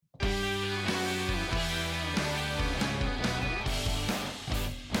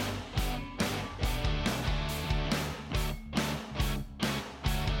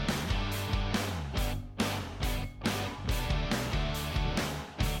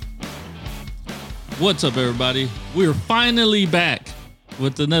What's up, everybody? We're finally back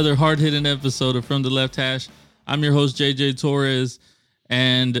with another hard-hitting episode of From the Left Hash. I'm your host, JJ Torres,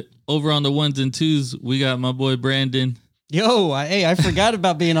 and over on the ones and twos, we got my boy Brandon. Yo, I forgot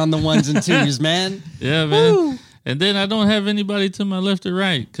about being on the ones and twos, man. Yeah, man. Woo. And then I don't have anybody to my left or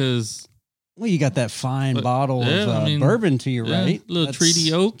right because... Well, you got that fine bottle of bourbon to your right. Little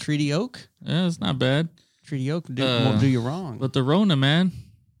Treaty Oak. Treaty Oak? Yeah, it's not bad. Treaty Oak won't do you wrong. But the Rona, man.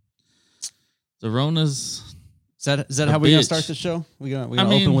 The Rona's... Is that how we're going to start the show? We're going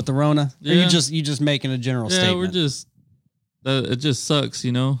to open with the Rona? Yeah. Or you just making a general statement? Yeah, we're just... it just sucks,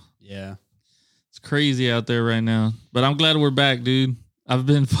 you know? Yeah. It's crazy out there right now. But I'm glad we're back, dude. I've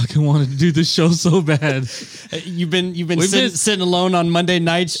been fucking wanting to do this show so bad. You've been sitting alone on Monday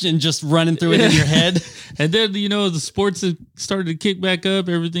nights and just running through it in your head. And then, you know, the sports have started to kick back up.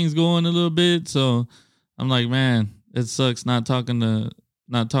 Everything's going a little bit. So I'm like, man, it sucks not talking to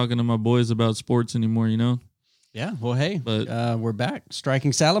my boys about sports anymore, you know? Yeah, well, hey, but we're back.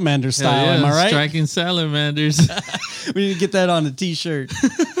 Striking Salamander style, yeah, am I right? Striking Salamanders. We need to get that on a t-shirt.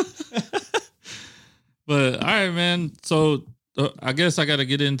 But, all right, man. So I guess I got to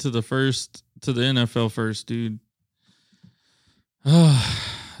get into the NFL first, dude.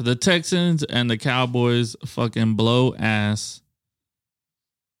 The Texans and the Cowboys fucking blow ass.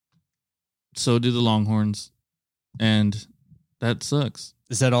 So do the Longhorns. And that sucks.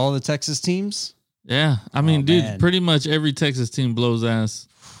 Is that all the Texas teams? Yeah. I mean, dude, man. Pretty much every Texas team blows ass.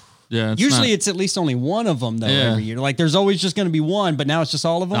 Yeah. Usually it's at least only one of them, though, every year. Like, there's always just going to be one, but now it's just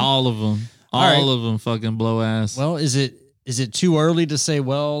all of them? All of them. All of them fucking blow ass. Well, is it too early to say,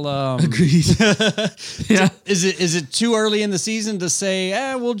 well... Agreed. Yeah. Is it too early in the season to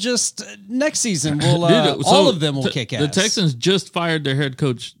say, we'll just... next season, we'll Dude, all of them will kick ass? The Texans just fired their head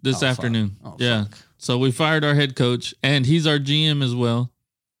coach this afternoon. Yeah. Fuck. So we fired our head coach, and he's our GM as well.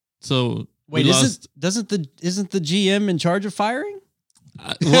 So wait, isn't the GM in charge of firing?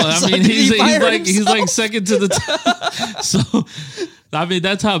 Well, I mean, he's like second to the top. So, I mean,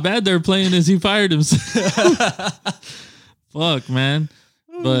 that's how bad they're playing is he fired himself. Fuck, man.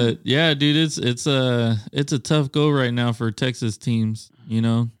 But yeah, dude, it's a tough go right now for Texas teams, you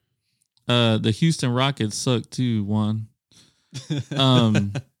know. The Houston Rockets suck too, Juan.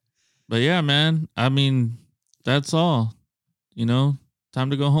 But yeah, man, I mean, that's all. You know,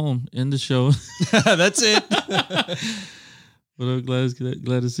 time to go home. End the show. That's it. But I'm glad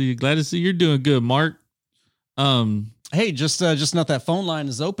to see you. Glad to see you're doing good, Mark. Hey, just note that phone line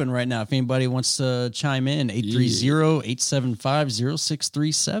is open right now. If anybody wants to chime in,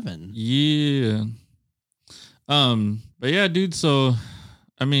 830-875-0637. Yeah. But yeah, dude. So,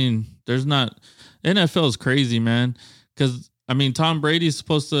 I mean, NFL is crazy, man. Because I mean, Tom Brady's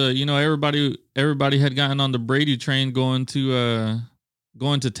supposed to, you know, everybody had gotten on the Brady train going to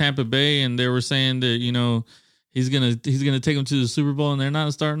Tampa Bay, and they were saying that, you know, he's gonna take them to the Super Bowl, and they're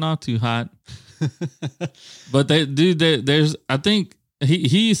not starting off too hot. But there's I think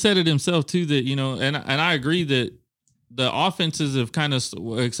he said it himself too that, you know, and I agree that the offenses have kind of,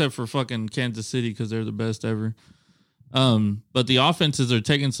 except for fucking Kansas City because they're the best ever. But the offenses are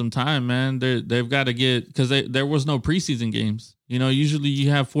taking some time, man. They've got to get, because there was no preseason games. You know, usually you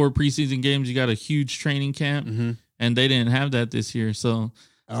have 4 preseason games. You got a huge training camp, and they didn't have that this year. So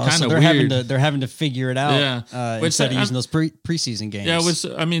kind of weird. They're having to figure it out. Yeah, instead of using those preseason games. Yeah, which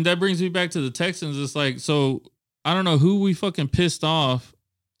I mean that brings me back to the Texans. It's like, so I don't know who we fucking pissed off.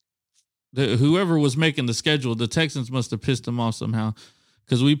 Whoever was making the schedule, the Texans must have pissed them off somehow,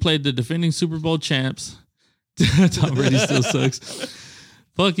 because we played the defending Super Bowl champs. Tom Brady still sucks.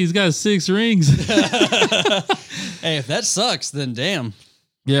 Fuck, he's got 6 rings. Hey, if that sucks, then damn.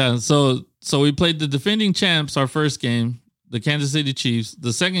 Yeah, so we played the defending champs our first game, the Kansas City Chiefs.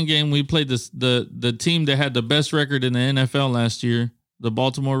 The second game we played the team that had the best record in the NFL last year, the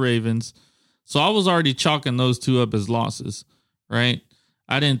Baltimore Ravens. So I was already chalking those two up as losses, right?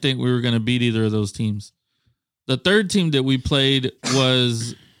 I didn't think we were going to beat either of those teams. The third team that we played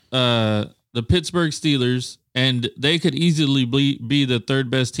was the Pittsburgh Steelers, and they could easily be the third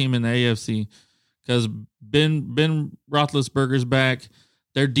best team in the AFC because Ben Roethlisberger's back.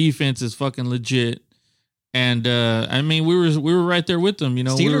 Their defense is fucking legit, and I mean we were right there with them. You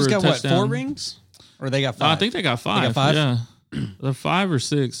know, Steelers got what, 4 rings, or they got 5? I think they got 5. They got 5? Yeah, they're 5 or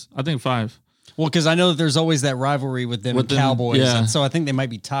 6. I think 5. Well, because I know that there's always that rivalry with them and Cowboys, yeah. and so I think they might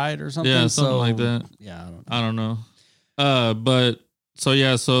be tied or something. Yeah, something like that. Yeah, I don't know. But so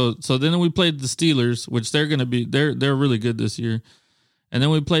yeah, so then we played the Steelers, which they're really good this year, and then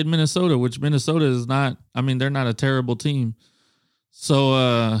we played Minnesota, which Minnesota is not. I mean, they're not a terrible team.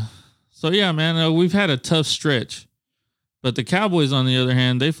 So yeah, man, we've had a tough stretch, but the Cowboys, on the other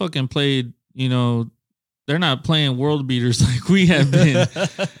hand, they fucking played they're not playing world beaters like we have been,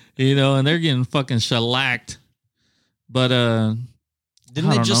 and they're getting fucking shellacked. But didn't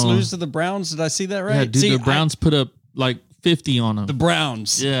they just lose to the Browns? Did I see that right? Yeah, dude, the Browns put up like 50 on them. The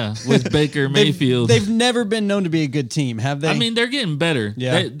Browns. Yeah, with Baker Mayfield. They've never been known to be a good team, have they? I mean, they're getting better.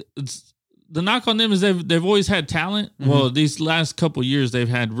 Yeah. The knock on them is they've always had talent. Mm-hmm. Well, these last couple years they've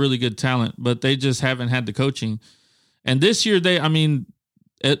had really good talent, but they just haven't had the coaching. And this year they've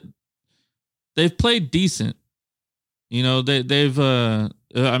played decent. They've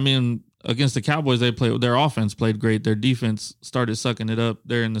against the Cowboys their offense played great. Their defense started sucking it up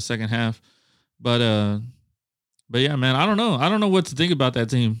there in the second half. But yeah, man, I don't know. I don't know what to think about that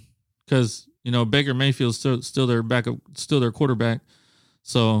team because Baker Mayfield's still their backup, still their quarterback.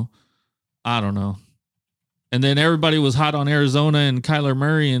 So I don't know. And then everybody was hot on Arizona and Kyler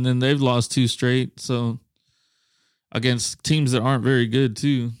Murray, and then they've lost 2 straight. So against teams that aren't very good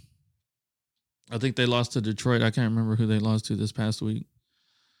too. I think they lost to Detroit. I can't remember who they lost to this past week.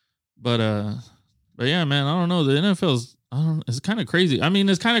 But yeah, man, I don't know. The NFL's it's kind of crazy. I mean,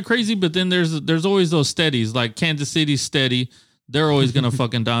 it's kind of crazy, but then there's always those steadies, like Kansas City's steady. They're always gonna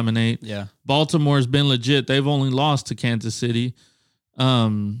fucking dominate. Yeah. Baltimore's been legit. They've only lost to Kansas City.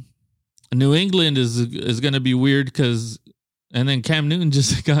 New England is gonna be weird and then Cam Newton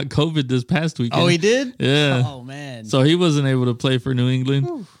just got COVID this past weekend. Oh, he did? Yeah. Oh man. So he wasn't able to play for New England.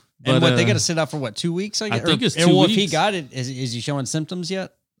 Whew. But, and they got to sit out for 2 weeks? I think it's 2 weeks. Well, if he got it, is he showing symptoms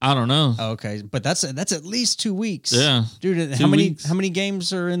yet? I don't know. Oh, okay, but that's at least 2 weeks. Yeah, dude. How many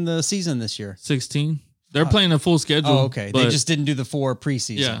games are in the season this year? 16. They're playing a full schedule. Oh, okay. They just didn't do the 4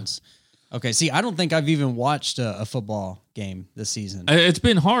 preseasons. Yeah. Okay. See, I don't think I've even watched a football game this season. It's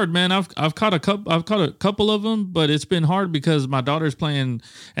been hard, man. I've caught a couple of them, but it's been hard because my daughter's playing,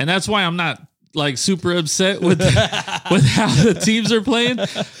 and that's why I'm not like super upset with how the teams are playing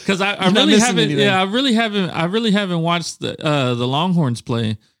because I really haven't. Anything. Yeah, I really haven't watched the Longhorns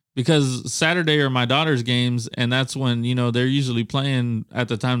play because Saturday are my daughter's games, and that's when they're usually playing at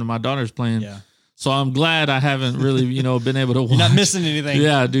the time that my daughter's playing. Yeah. So I'm glad I haven't really been able to watch. You're not missing anything.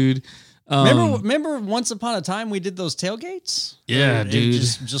 Yeah, dude. Remember once upon a time we did those tailgates? Yeah, dude.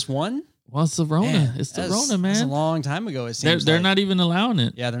 Just one? Well, it's the Rona. Man, it's the Rona, man. That's a long time ago. It seems they're not even allowing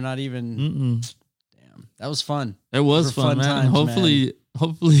it. Yeah, they're not even. Mm-mm. Damn, that was fun. It was fun, man. Times, hopefully,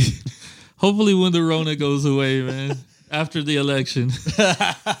 when the Rona goes away, man, after the election.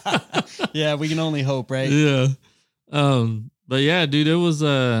 Yeah, we can only hope, right? Yeah. But yeah, dude, it was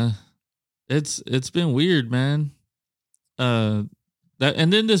it's been weird, man. And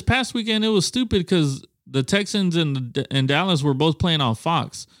then this past weekend it was stupid because the Texans and Dallas were both playing on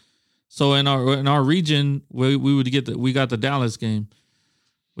Fox. So in our region, we got the Dallas game,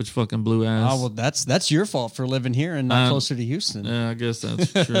 which fucking blew ass. Oh well, that's your fault for living here and not closer to Houston. Yeah, I guess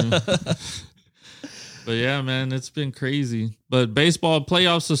that's true. But yeah, man, it's been crazy. But baseball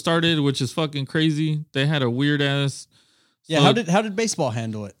playoffs have started, which is fucking crazy. They had a weird ass. Yeah, how did baseball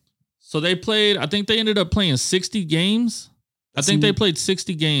handle it? So they played. I think they ended up playing 60 games. I think they played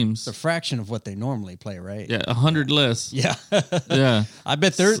 60 games. It's a fraction of what they normally play, right? Yeah, 100 less. Yeah. Yeah. I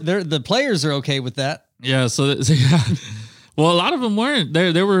bet the players are okay with that. Yeah, yeah. Well, a lot of them weren't.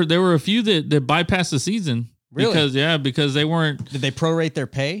 There were a few that bypassed the season. Really? Because they weren't. Did they prorate their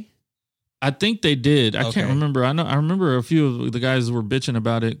pay? I think they did. I can't remember. I remember a few of the guys were bitching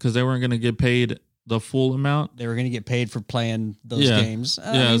about it because they weren't going to get paid the full amount. They were going to get paid for playing those games.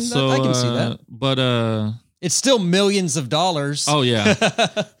 I can see that. But it's still millions of dollars. Oh yeah,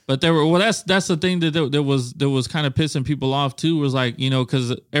 but that's the thing that was kind of pissing people off too. Was like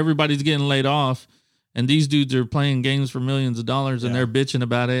because everybody's getting laid off, and these dudes are playing games for millions of dollars, and they're bitching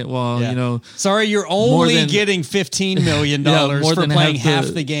about it. Well, sorry, you're only getting $15 million for playing half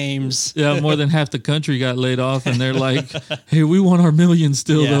the games. Yeah, more than half the country got laid off, and they're like, "Hey, we want our millions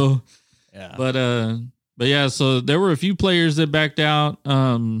still though." Yeah, but yeah, so there were a few players that backed out.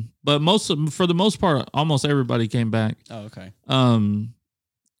 But for the most part, almost everybody came back. Oh, okay.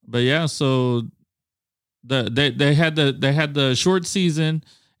 But yeah, so they had the short season,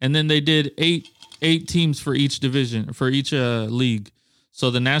 and then they did eight teams for each division for each league. So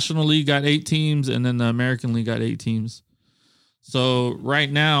the National League got 8 teams, and then the American League got 8 teams. So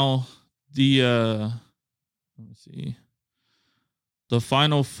right now, let me see, the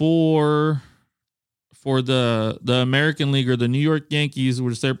Final Four for the American League are the New York Yankees,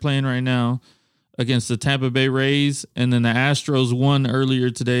 which they're playing right now, against the Tampa Bay Rays, and then the Astros won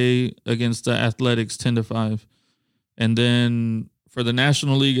earlier today against the Athletics 10-5. And then for the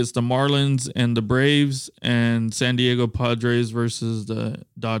National League, it's the Marlins and the Braves, and San Diego Padres versus the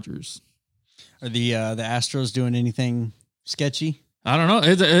Dodgers. Are the Astros doing anything sketchy? I don't know.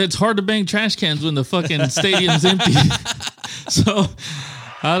 It's hard to bang trash cans when the fucking stadium's empty. So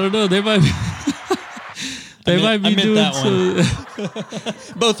I don't know. They might be, might be doing some.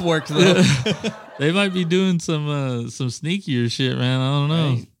 Both worked though. They might be doing some sneakier shit, man. I don't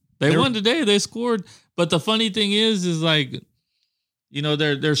know. Hey, they won today. They scored. But the funny thing is like, you know,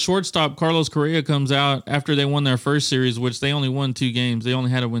 their shortstop Carlos Correa comes out after they won their first series, which they only won 2 games. They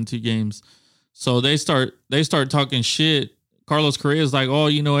only had to win 2 games. So they start talking shit. Carlos Correa is like, oh,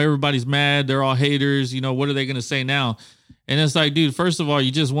 you know, everybody's mad. They're all haters. You know, what are they going to say now? And it's like, dude, first of all,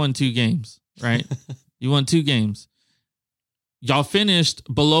 you just won 2 games, right? You won 2 games. Y'all finished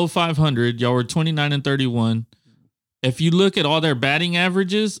below 500. Y'all were 29-31. If you look at all their batting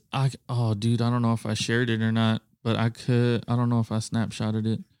averages, dude, I don't know if I shared it or not, but I don't know if I snapshotted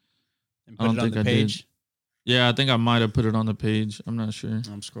it. And put I don't it on think the I page? Did. Yeah, I think I might have put it on the page. I'm not sure.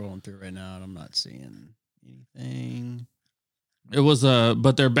 I'm scrolling through right now and I'm not seeing anything. It was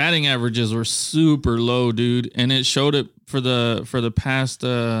but their batting averages were super low, dude, and it showed it for the past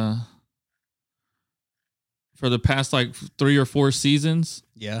like 3 or 4 seasons.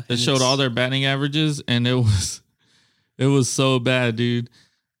 Yeah, it showed all their batting averages, and it was so bad, dude.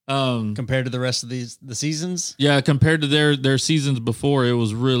 Compared to the rest of the seasons, yeah, compared to their seasons before, it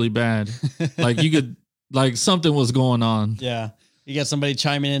was really bad. Like you could something was going on. Yeah. You got somebody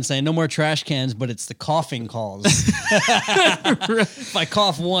chiming in saying no more trash cans, but it's the coughing calls. If I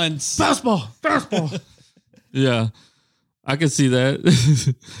cough once, fastball. Yeah, I could see that.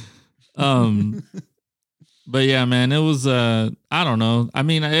 But yeah, man, it was. I don't know. I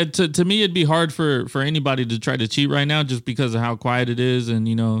mean, to me, it'd be hard for anybody to try to cheat right now, just because of how quiet it is, and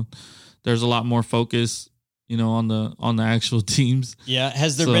you know, there's a lot more focus, you know, on the actual teams. Yeah,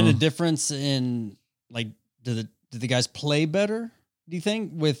 has there been a difference in like do the guys play better? Do you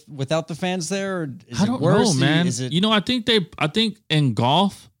think without the fans there? Or is I don't it worse? know, man. Is it, you know, I think in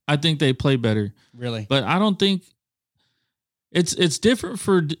golf, I think they play better. Really, but I don't think it's different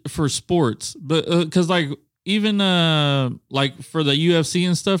for sports. But because like even like for the UFC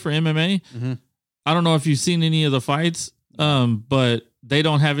and stuff for MMA, mm-hmm. I don't know if you've seen any of the fights, but they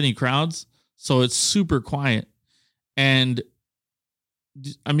don't have any crowds, so it's super quiet. And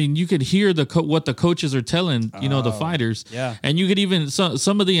I mean, you could hear what the coaches are telling, you know, the fighters. Yeah. And you could even,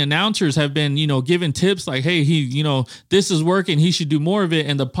 some of the announcers have been, you know, giving tips like, hey, you know, this is working. He should do more of it.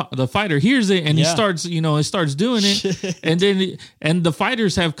 And the fighter hears it and he starts doing it. and the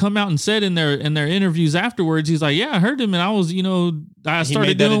fighters have come out and said in their interviews afterwards, he's like, yeah, I heard him. And I was, you know, I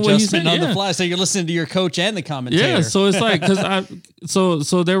started doing what he said on the fly. So you're listening to your coach and the commentator. Yeah. So it's like, so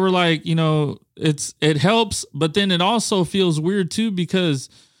they were like, you know, it helps, but then it also feels weird too, because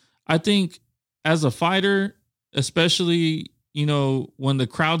I think as a fighter, especially, you know, when the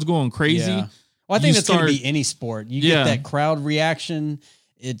crowd's going crazy. Yeah. Well, I think that's going to be any sport. You get that crowd reaction.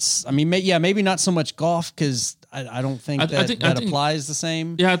 It's, I mean, maybe not so much golf, because I don't think that applies the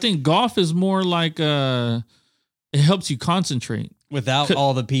same. Yeah, I think golf is more like it helps you concentrate. Without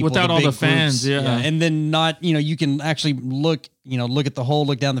all the people, without all the fans, yeah. And then not, you know, you can actually look at the hole,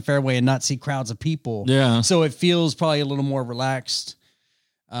 look down the fairway and not see crowds of people. Yeah. So it feels probably a little more relaxed.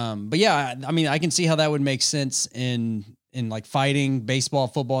 But yeah, I mean, I can see how that would make sense in like fighting, baseball,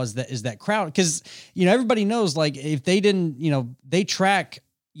 football is that crowd. Cause you know, everybody knows, like if they didn't, you know, they track,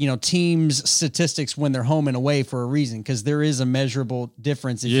 you know, teams' statistics when they're home and away for a reason. Cause there is a measurable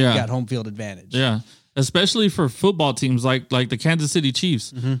difference if you've got home field advantage. Yeah. Especially for football teams like the Kansas City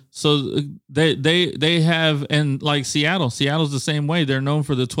Chiefs. Mm-hmm. So they have, and like Seattle's the same way. They're known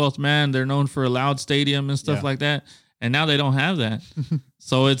for the 12th man. They're known for a loud stadium and stuff like that. And now they don't have that.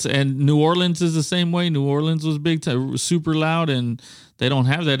 So and New Orleans is the same way. New Orleans was big time, super loud, and they don't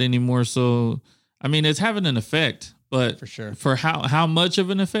have that anymore. So, I mean, it's having an effect, but for sure, for how much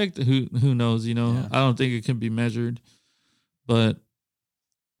of an effect, who knows, you know, I don't think it can be measured, but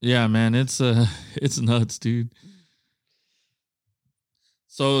yeah, man, it's nuts, dude.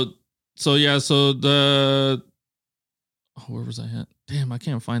 So where was I at? Damn, I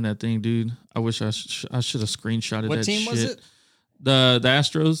can't find that thing, dude. I wish I should have screenshotted what that team shit. Was it? The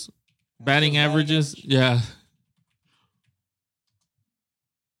Astros batting averages. Yeah.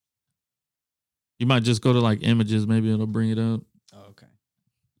 You might just go to like images, maybe it'll bring it up. Oh, okay.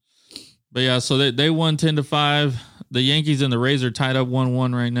 But yeah, so they won 10-5. The Yankees and the Rays are tied up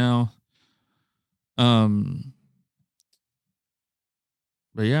 1-1 right now.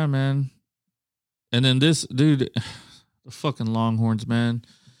 But yeah, man. And then this dude, the fucking Longhorns, man.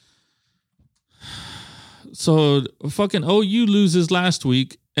 So fucking OU loses last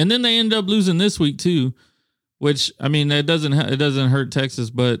week, and then they end up losing this week too. Which, I mean, it doesn't hurt Texas,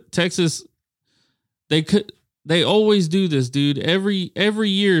 but Texas, they could. they always do this, dude. Every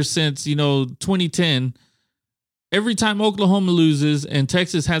year since 2010. Every time Oklahoma loses and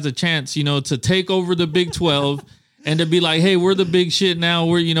Texas has a chance, to take over the Big 12 and to be like, hey, we're the big shit now.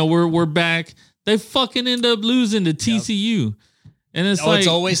 We're back. They fucking end up losing to TCU. And it's it's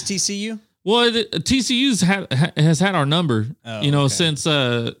always TCU? Well, TCU's has had our number,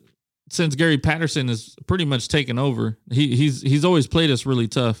 since Gary Patterson has pretty much taken over. He's always played us really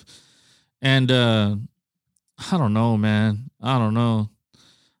tough. And I don't know, man. I don't know.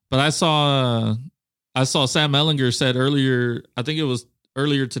 But I saw Sam Ehlinger said earlier, I think it was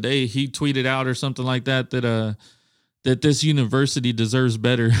earlier today, he tweeted out or something like that this university deserves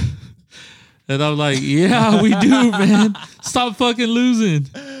better. And I'm like, yeah, we do, man. Stop fucking losing.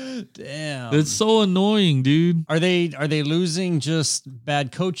 Damn. It's so annoying, dude. Are they losing just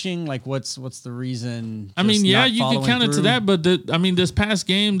bad coaching? Like what's the reason? I mean, yeah, you can count it to that, but this past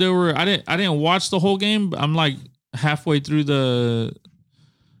game I didn't watch the whole game. I'm like halfway through the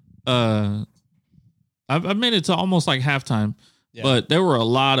I made it to almost like halftime, but there were a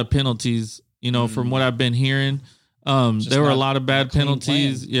lot of penalties, from what I've been hearing. There were a lot of bad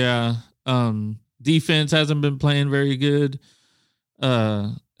penalties. Yeah. Defense hasn't been playing very good.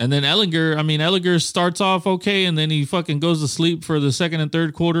 And then Ehlinger starts off okay, and then he fucking goes to sleep for the second and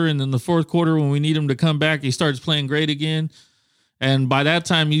third quarter. And then the fourth quarter, when we need him to come back, he starts playing great again. And by that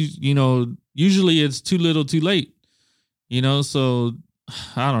time, usually it's too little too late, so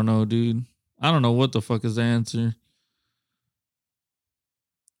I don't know, dude. I don't know what the fuck is the answer.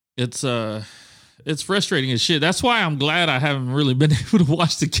 It's frustrating as shit. That's why I'm glad I haven't really been able to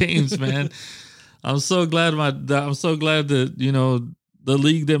watch the games, man. I'm so glad that, the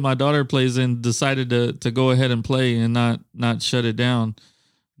league that my daughter plays in decided to go ahead and play and not shut it down.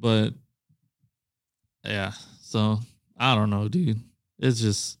 But yeah, so I don't know, dude. It's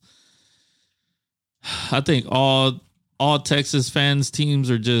just, I think all Texas fans teams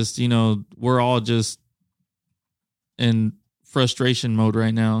are just, we're all just in frustration mode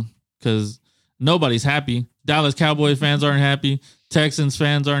right now because nobody's happy. Dallas Cowboy fans aren't happy. Texans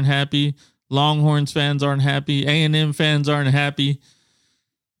fans aren't happy. Longhorns fans aren't happy. A&M fans aren't happy.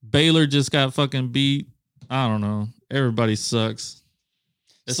 Baylor just got fucking beat. I don't know. Everybody sucks.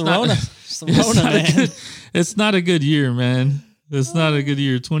 It's man. It's not a good year, man. It's not a good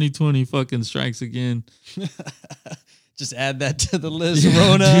year. 2020 fucking strikes again. Just add that to the list.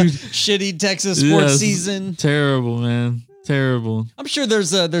 Rona, dude. Shitty Texas sports season. Terrible, man. Terrible. I'm sure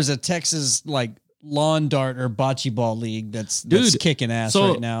there's a Texas like lawn dart or bocce ball league that's kicking ass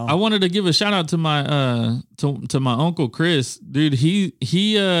right now. I wanted to give a shout out to my to my uncle Chris, dude. He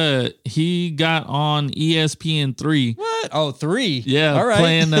got on ESPN3. What? Oh, 3. Yeah, all right.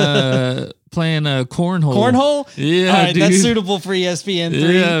 playing cornhole. Cornhole? Yeah, all right, dude. That's suitable for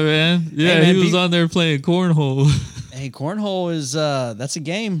ESPN3. Yeah, man. Yeah, hey, man, he was on there playing cornhole. Hey, cornhole is that's a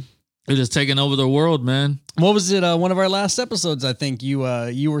game. They're just taking over the world, man. What was it? One of our last episodes, I think you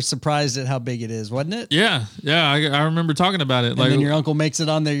were surprised at how big it is, wasn't it? Yeah. I remember talking about it. And then your uncle makes it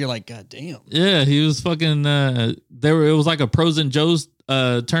on there. You're like, God damn. Yeah, he was fucking. It was like a Pros and Joes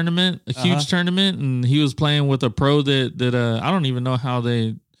tournament, a huge tournament, and he was playing with a pro that I don't even know how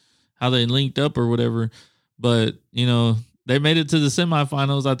they linked up or whatever, but they made it to the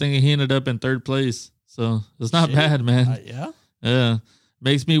semifinals. I think he ended up in third place, so it's not bad, man. Yeah.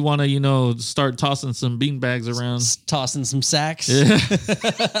 Makes me want to, start tossing some beanbags around. Tossing some sacks. Yeah.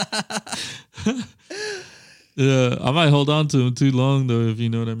 Yeah, I might hold on to them too long, though, if you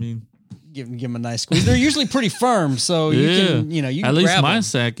know what I mean. Give them a nice squeeze. They're usually pretty firm, so you can, you can at least grab my them.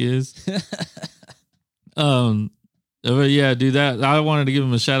 sack is. But yeah, dude, that I wanted to give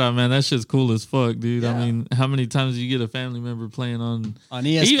him a shout out, man. That shit's cool as fuck, dude. Yeah. I mean, how many times do you get a family member playing on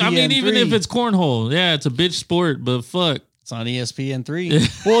ESPN? I mean, even if it's cornhole, yeah, it's a bitch sport, but fuck. It's on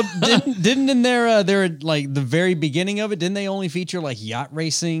ESPN3. Well, didn't in their like the very beginning of it, didn't they only feature like yacht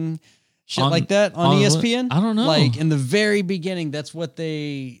racing, shit like that on ESPN? What? I don't know. Like in the very beginning, that's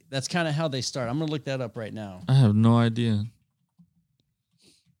kind of how they start. I'm gonna look that up right now. I have no idea.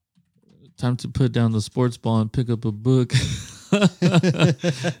 Time to put down the sports ball and pick up a book.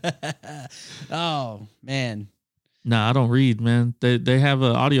 Oh man. Nah, I don't read, man. They have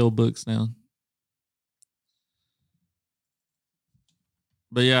audio books now.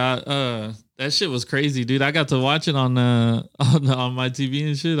 But yeah, that shit was crazy, dude. I got to watch it on my TV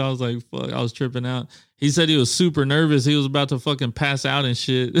and shit. I was like, fuck, I was tripping out. He said he was super nervous. He was about to fucking pass out and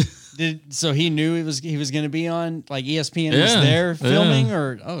shit. So he knew he was going to be on like ESPN was there filming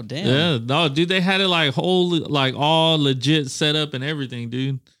or oh damn. Yeah, no, dude, they had it like all legit set up and everything,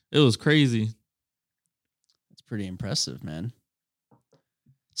 dude. It was crazy. That's pretty impressive, man.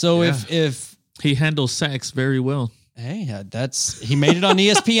 So if He handles sacks very well. Hey, he made it on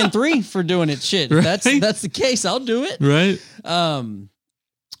ESPN3 for doing it. Shit, Right? that's the case. I'll do it. Right? I'm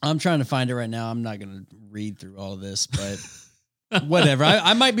trying to find it right now. I'm not gonna read through all of this, but whatever.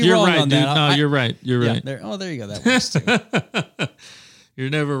 I might be wrong on dude. that. No, you're right. You're right. There you go. That works too. You're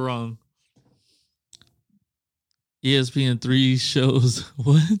never wrong. ESPN3 shows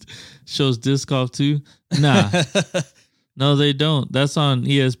what? Shows disc golf too? Nah. No, they don't. That's on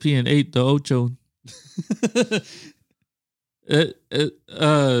ESPN8, the Ocho.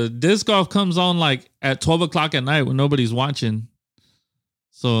 Disc golf comes on like at 12 o'clock at night when nobody's watching.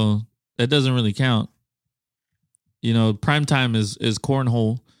 So that doesn't really count. You know, prime time is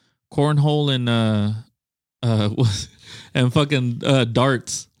cornhole. Cornhole and fucking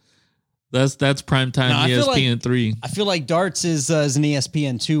darts. That's prime time ESPN3. I feel like darts is an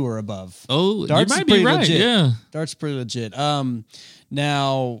ESPN2 or above. Oh, darts you might be right. Legit. Yeah. Darts pretty legit.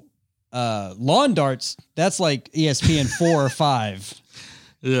 Now lawn darts, that's like ESPN4 or 5.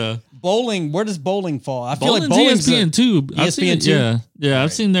 Yeah. Bowling, where does bowling fall? I feel like bowling's ESPN2. ESPN2? Yeah.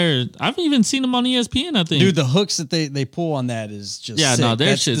 I've seen I've even seen them on ESPN, I think. Dude, the hooks that they pull on that is just sick. No, their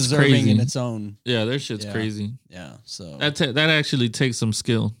That's shit's deserving crazy in its own. Yeah, their shit's crazy. Yeah, so that actually takes some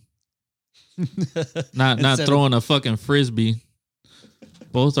skill. Not throwing a fucking frisbee.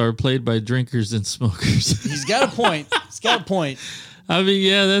 Both are played by drinkers and smokers. He's got a point. I mean,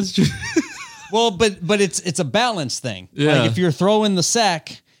 yeah, that's true. Well, but it's a balance thing. Yeah. Like if you're throwing the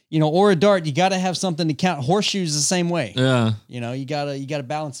sack, or a dart, you got to have something to count. Horseshoes the same way. Yeah. You gotta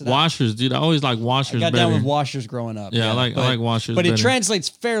balance it out. Washers, dude. I always like washers. I got down with washers growing up. Yeah, I like washers. But better. it translates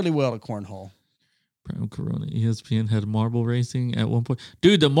fairly well to cornhole. Prime Corona. ESPN had marble racing at one point.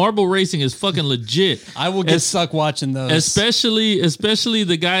 Dude, the marble racing is fucking legit. I will get stuck watching those. Especially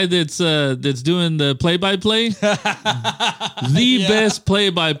the guy that's doing the play-by-play. The best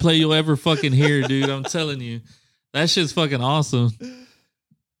play-by-play you'll ever fucking hear, dude. I'm telling you. That shit's fucking awesome.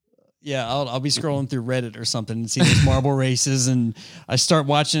 Yeah, I'll be scrolling through Reddit or something and see these marble races, and I start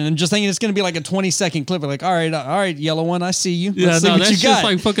watching and just thinking it's going to be like a 20-second clip. We're like, all right, yellow one, I see you. Let's see what that's you got. just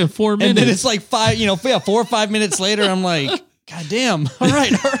like fucking 4 minutes. And then it's like 4 or 5 minutes later, I'm like, God damn. All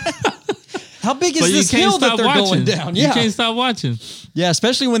right. How big is this hill that they're going down? Yeah. You can't stop watching. Yeah,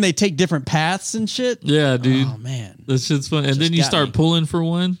 especially when they take different paths and shit. Yeah, dude. Oh, man. That shit's fun. And then you start pulling for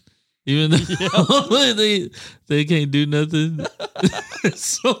one. Even though they can't do nothing.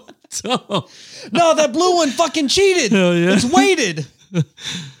 It's so tough. No, that blue one fucking cheated. Hell yeah. It's weighted.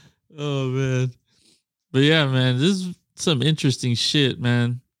 Oh, man. But yeah, man, this is some interesting shit,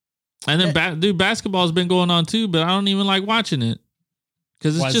 man. And then, basketball's been going on too, but I don't even like watching it.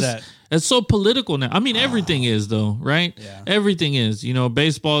 Because it's so political now. I mean, everything is though, right? Yeah. Everything is.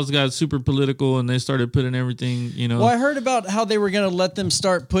 Baseball's got super political, and they started putting everything. Well, I heard about how they were going to let them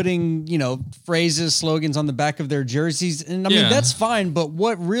start putting, phrases, slogans on the back of their jerseys, and I mean that's fine. But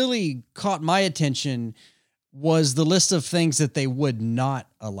what really caught my attention was the list of things that they would not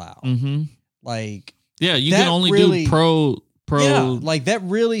allow. Mm-hmm. Like, you can only do pro. Yeah, like that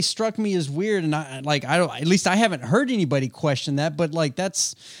really struck me as weird, and I don't. At least I haven't heard anybody question that, but like that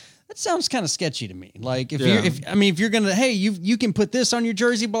sounds kind of sketchy to me. Like if you're gonna, hey, you can put this on your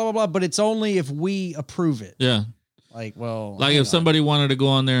jersey, blah blah blah, but it's only if we approve it. Yeah. Like, well, like if somebody wanted to go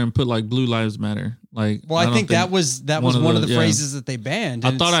on there and put like Blue Lives Matter, like, well, I think that was one of the phrases that they banned.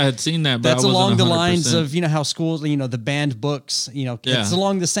 I thought I had seen that, but that's along the lines of how schools, the banned books, it's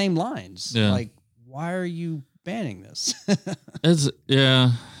along the same lines. Yeah. Like, why are you banning this? It's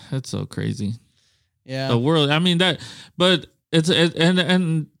so crazy. Yeah, the world. I mean but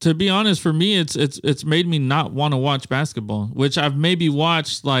and to be honest, for me, it's made me not want to watch basketball, which I've maybe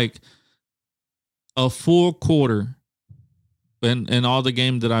watched like a full quarter in all the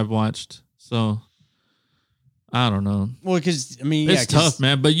games that I've watched. So I don't know. Well, because I mean, it's tough,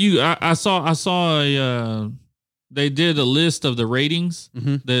 man. But I saw a. They did a list of the ratings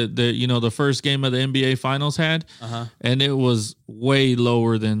that the first game of the NBA Finals had, and it was way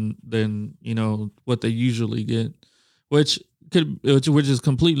lower than what they usually get, which is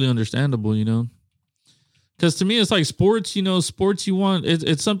completely understandable, because to me it's like sports. Sports you want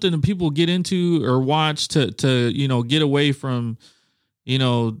it's something that people get into or watch to get away from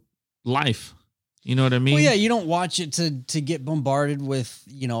life. You know what I mean? Well, yeah, you don't watch it to get bombarded with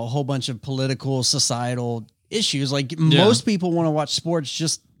a whole bunch of political, societal issues. Like most people want to watch sports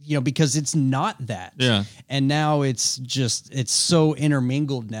just because it's not that. Yeah. And now it's so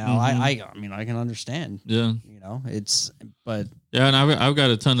intermingled now. I mean I can understand. Yeah. And I've got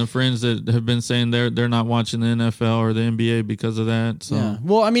a ton of friends that have been saying they're not watching the NFL or the NBA because of that. So yeah.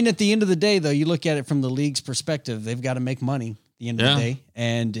 Well, I mean, at the end of the day though, you look at it from the league's perspective, they've got to make money. At the end of the day.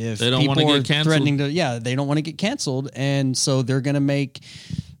 And if they don't people want to are get canceled, threatening to, they don't want to get canceled. And so they're going to make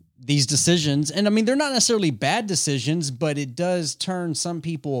these decisions. And I mean, they're not necessarily bad decisions, but it does turn some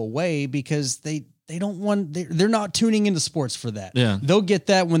people away because they don't want, they're not tuning into sports for that. Yeah. They'll get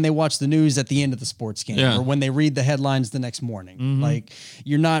that when they watch the news at the end of the sports game or when they read the headlines the next morning. Mm-hmm. Like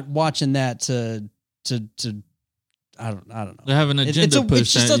you're not watching that to I don't know. They have an agenda push.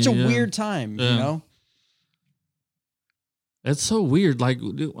 It's just such a weird time, you know? It's so weird. Like,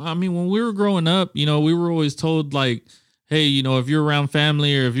 I mean, when we were growing up, you know, we were always told like, hey, you know, if you're around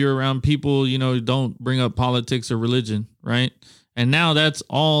family or if you're around people, you know, don't bring up politics or religion. Right. And now that's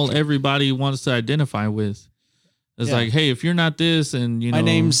all everybody wants to identify with. It's like, hey, if you're not this and, you know, my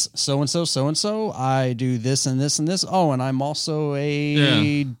name's so-and-so, so-and-so, I do this and this and this. Oh, and I'm also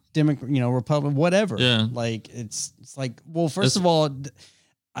a Democrat, you know, Republican, whatever. Yeah. Like, it's like, well, first of all,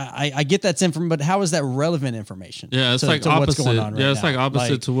 I get that's information, but how is that relevant information? Yeah, it's like opposite. What's going on right it's now? like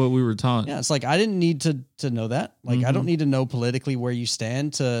opposite to what we were taught. Yeah, it's like I didn't need to know that. Like I don't need to know politically where you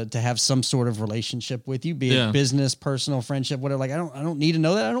stand to have some sort of relationship with you, be it business, personal, friendship, whatever. Like I don't need to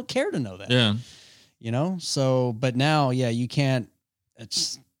know that. I don't care to know that. Yeah. You know? So, but now, you can't.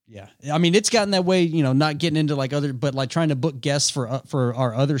 It's I mean, it's gotten that way. You know, not getting into like other, but like trying to book guests for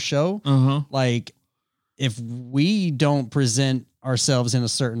our other show. Like if we don't present ourselves in a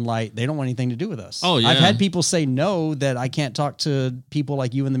certain light, they don't want anything to do with us. Oh yeah. I've had people say no, that I can't talk to people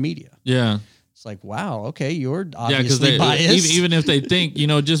like you in the media. Yeah. It's like, wow, okay, you're obviously biased. Even if they think, you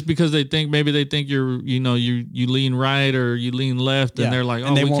know, just because they think you're, you know, you lean right or you lean left, and they're like, oh,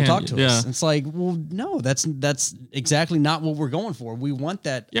 and they we won't can't talk to us. It's like, well, no, that's exactly not what we're going for. We want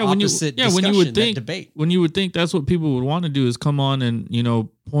that opposite discussion, when you would think, that debate. When you would think that's what people would want to do is come on and, you know,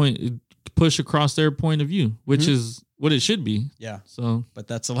 push across their point of view, which is what it should be. Yeah. So, but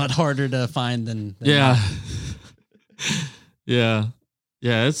that's a lot harder to find than yeah. Yeah.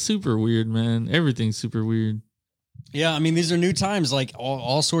 Yeah. It's super weird, man. Everything's super weird. Yeah. I mean, these are new times. Like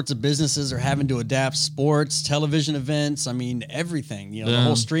all sorts of businesses are having to adapt. Sports, television events. I mean, everything, you know, the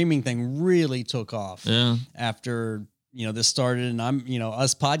whole streaming thing really took off after, you know, this started. And I'm, you know,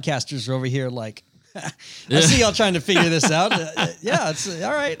 us podcasters are over here like, I see y'all trying to figure this out. It's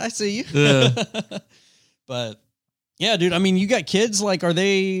all right. I see you. Yeah. But yeah, dude, I mean, you got kids. Like, are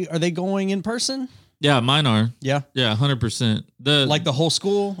they going in person? Yeah, mine are. Yeah. Yeah, 100%. Like the whole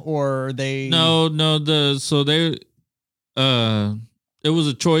school, or are they? No. It was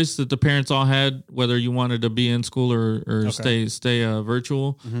a choice that the parents all had, whether you wanted to be in school or stay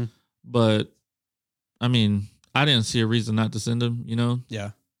virtual. Mm-hmm. But I mean, I didn't see a reason not to send them, you know?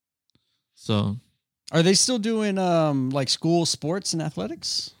 Yeah. So are they still doing like school sports and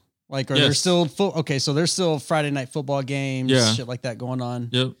athletics? Like, are there still so there's still Friday night football games, shit like that going on?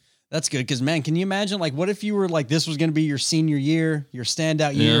 Yep. That's good. Cause man, can you imagine like, what if you were like, this was going to be your senior year, your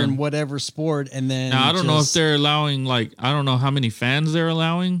standout year in whatever sport. And then now, I don't know if they're allowing, like, I don't know how many fans they're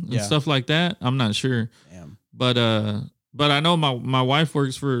allowing and stuff like that. I'm not sure. Damn. But I know my wife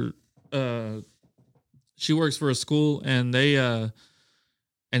works for, she works for a school, and they,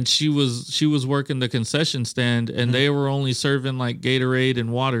 and she was working the concession stand, and they were only serving like Gatorade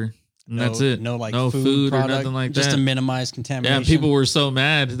and water. And that's it. No, like no food product, or nothing like just that. To minimize contamination. Yeah, people were so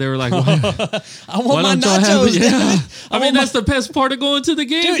mad. They were like, I want my nachos. I mean, that's the best part of going to the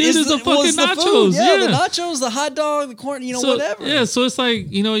game, dude, is the fucking nachos. Yeah, the nachos, the hot dog, the corn, you know, whatever. Yeah, so it's like,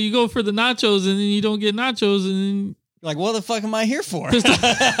 you know, you go for the nachos and then you don't get nachos, and then like, what the fuck am I here for? I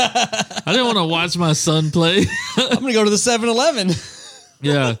didn't want to watch my son play. I'm going to go to the 7-Eleven.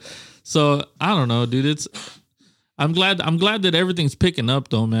 Yeah. So I don't know, dude. I'm glad that everything's picking up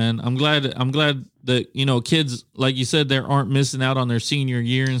though, man. I'm glad that, you know, kids, like you said, they aren't missing out on their senior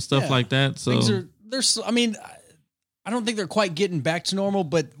year and stuff like that. So I mean, I don't think they're quite getting back to normal,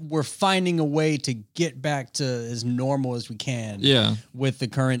 but we're finding a way to get back to as normal as we can. Yeah. With the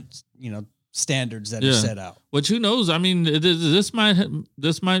current, you know, standards that are set out. Which, who knows? I mean, this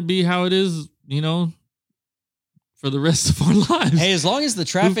might be how it is, you know, for the rest of our lives. Hey, as long as the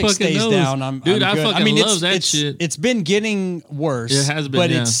traffic stays down, I'm good. I fucking love that shit. It's been getting worse. It has been, but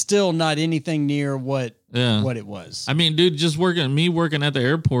it's still not anything near what it was. I mean, dude, just working at the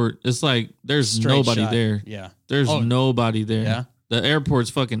airport, it's like there's nobody there. Yeah, there's nobody there. Yeah, the airport's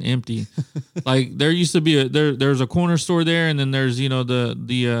fucking empty. Like there used to be there's a corner store there, and then there's, you know,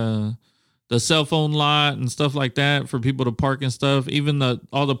 the cell phone lot and stuff like that for people to park and stuff. Even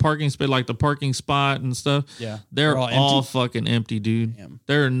all the parking space, like the parking spot and stuff. Yeah. They're all fucking empty, dude. Damn.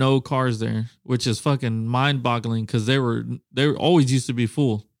 There are no cars there, which is fucking mind boggling, because they always used to be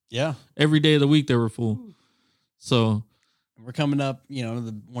full. Yeah. Every day of the week they were full. So We're coming up,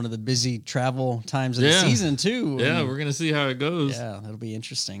 one of the busy travel times of the Yeah. season too. Yeah, And we're gonna see how it goes. yeah, that'll be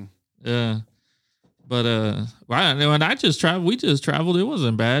interesting. Yeah. But when I just traveled, we just traveled. It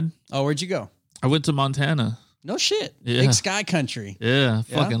wasn't bad. Oh, where'd you go? I went to Montana. No shit. Yeah. Big sky country. Yeah,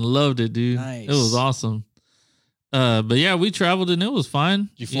 Yeah? fucking loved it, dude. Nice. It was awesome. But yeah, we traveled and it was fine.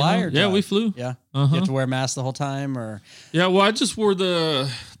 Did you fly or Yeah, drive? we flew. Yeah. Uh-huh. You have to wear a mask the whole time, or Yeah, well, I just wore the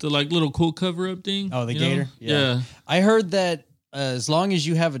like little cool cover up thing. Oh, the you know? gator? Yeah. Yeah. I heard that as long as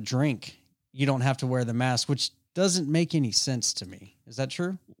you have a drink, you don't have to wear the mask, which doesn't make any sense to me. Is that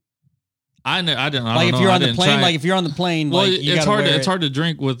true? I didn't. I Like don't if know. you're I on the didn't plane, try like it. if you're on the plane, Well, like you it's gotta hard. wear It's it. hard to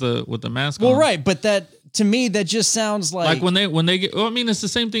drink with the mask Well, on. right, but that to me that just sounds Like when they get. Well, I mean, it's the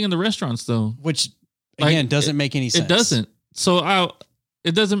same thing in the restaurants though. which like, again doesn't make any sense. It doesn't. So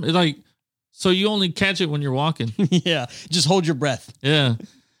it doesn't like. So you only catch it when you're walking. Yeah, just hold your breath. Yeah.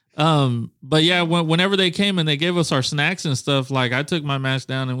 But yeah, whenever they came and they gave us our snacks and stuff, like I took my mask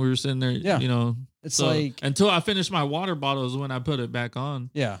down and we were sitting there, Yeah. you know, It's so, like until I finished my water bottles when I put it back on.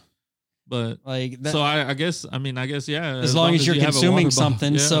 yeah, But like that, so I guess, yeah. as long as you're you have a consuming water bottle.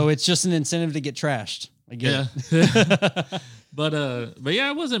 something, Yeah. so it's just an incentive to get trashed. I get Yeah. it. But yeah,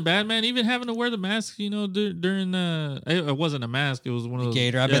 it wasn't bad, man. Even having to wear the mask, you know, during it wasn't a mask. It was one of those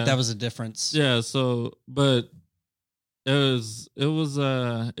Gator. I yeah. bet that was a difference. Yeah. So, but it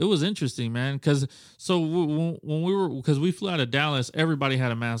was interesting, man. Because when we flew out of Dallas, everybody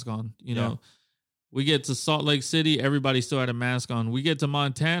had a mask on. You know, we get to Salt Lake City, everybody still had a mask on. We get to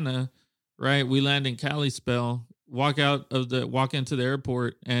Montana, right? We land in Kalispell, walk into the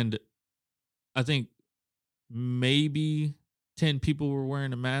airport, and I think maybe 10 people were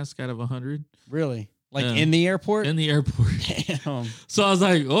wearing a mask out of 100 Really, like Yeah. in the airport. in the airport. Damn. So I was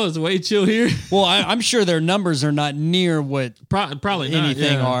like, oh, it's way chill here. Well, I'm sure their numbers are not near what Probably not,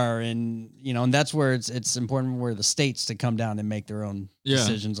 anything yeah. are, and and that's where it's important for the states to come down and make their own Yeah.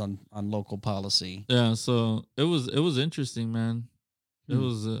 decisions on local policy. Yeah, so it was interesting, man. It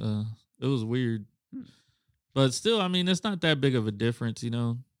Hmm. was weird. But still, I mean, it's not that big of a difference, you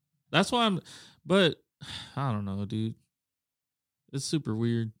know. That's why but I don't know, dude. It's super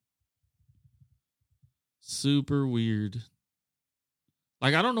weird. Super weird.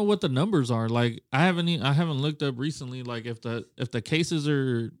 Like I don't know what the numbers are. Like I haven't looked up recently like if the cases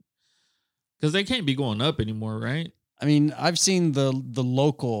are cuz they can't be going up anymore, right? I mean, I've seen the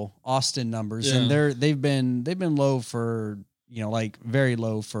local Austin numbers, and they've been low for like very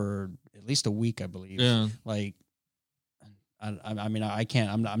low for at least a week, I believe. Yeah. Like, I mean, I can't.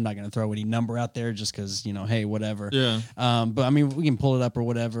 I'm not going to throw any number out there just because hey, whatever. Yeah. But I mean, we can pull it up or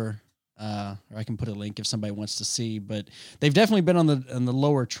whatever, or I can put a link if somebody wants to see. But they've definitely been on the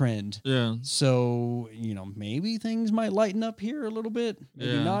lower trend. Yeah. So maybe things might lighten up here a little bit,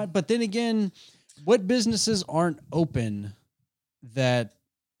 maybe Yeah. not. But then again, what businesses aren't open that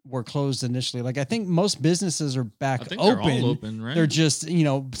were closed initially? Like I think most businesses are back I think open. they're all open, right? They're just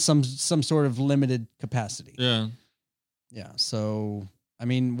some sort of limited capacity. Yeah. Yeah. So I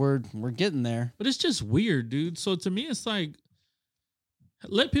mean, we're getting there. But it's just weird, dude. So to me, it's like,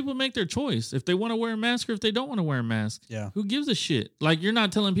 let people make their choice. If they want to wear a mask or if they don't want to wear a mask. Yeah. Who gives a shit? Like, you're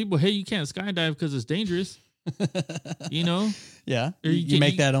not telling people, hey, you can't skydive because it's dangerous. You know? Yeah. Or You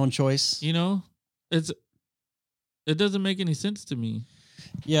make that own choice. You know? It doesn't make any sense to me.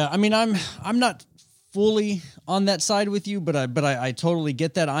 Yeah. I mean, I'm not fully on that side with you, but I totally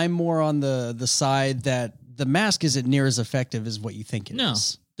get that. I'm more on the side that the mask isn't near as effective as what you think it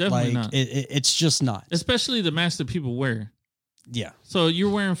is. No, definitely not. It's just not. Especially the mask that people wear. Yeah. So you're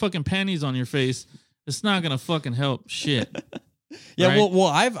wearing fucking panties on your face. It's not going to fucking help shit. Yeah, right? well,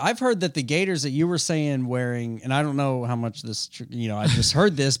 I've heard that the gaiters that you were saying wearing, and I don't know how much this, I just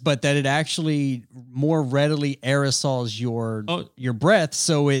heard this, but that it actually more readily aerosols your breath,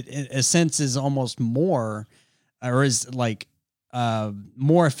 so it in a sense is almost more, or is like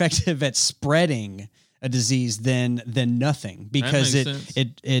more effective at spreading a disease than nothing, because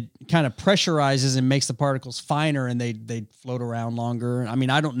it kind of pressurizes and makes the particles finer and they float around longer. I mean,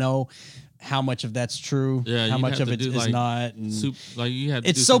 I don't know how much of that's true, how much of it is not. And you had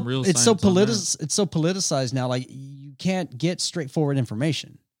to do some real science on that. It's so politicized now. Like you can't get straightforward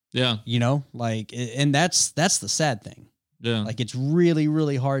information. Yeah. And that's the sad thing. Yeah. Like it's really,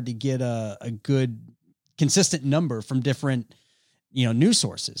 really hard to get a good consistent number from different, news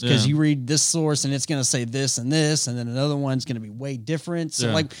sources, because you read this source and it's going to say this, and then another one's going to be way different.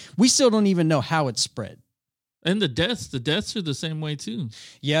 So like we still don't even know how it's spread. And the deaths are the same way too.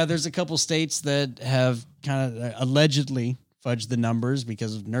 Yeah, there's a couple states that have kind of allegedly fudged the numbers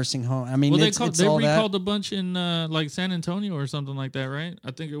because of nursing home. I mean, well, they recalled a bunch in like San Antonio or something like that, right?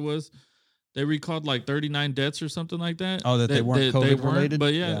 I think it was. they recalled like 39 deaths or something like that. Oh, that they weren't COVID related?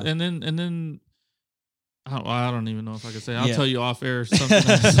 But yeah, and then I don't even know if I can say. I'll tell you off air something.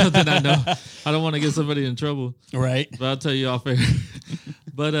 Something I know. I don't want to get somebody in trouble, right? But I'll tell you off air.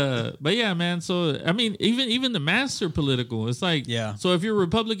 But yeah, man. So I mean, even the masks are political. It's like, yeah. So if you're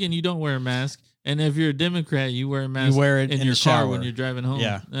Republican, you don't wear a mask, and if you're a Democrat, you wear a mask. You wear it in your the car shower when you're driving home.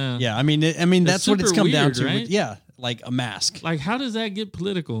 Yeah. I mean, that's what it's come weird, down to. Right? Yeah, like a mask. Like, how does that get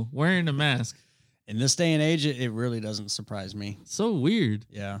political? Wearing a mask in this day and age, it really doesn't surprise me. So weird.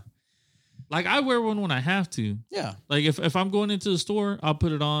 Yeah. Like, I wear one when I have to. Yeah. Like, if I'm going into the store, I'll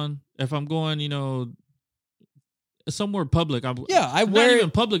put it on. If I'm going, somewhere public, I wear not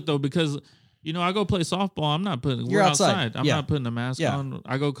even public though, because I go play softball. I'm not putting. We're outside. I'm not putting a mask on.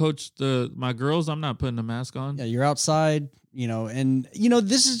 I go coach my girls. I'm not putting a mask on. Yeah, you're outside. And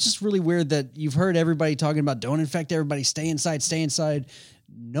this is just really weird that you've heard everybody talking about don't infect everybody, stay inside, stay inside.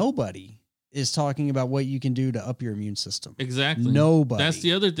 Nobody is talking about what you can do to up your immune system. Exactly. Nobody. That's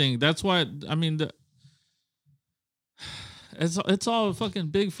the other thing. That's why, I mean, it's all fucking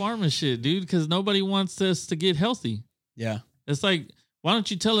big pharma shit, dude, because nobody wants us to get healthy. Yeah. It's like, why don't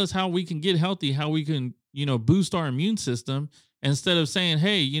you tell us how we can get healthy, how we can, boost our immune system, instead of saying,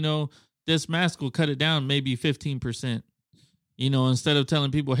 hey, this mask will cut it down maybe 15%. Instead of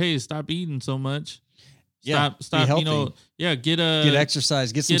telling people, hey, stop eating so much. Stop, get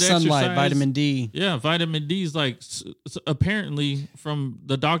exercise, get some sunlight, vitamin D. Yeah, vitamin D is like, apparently from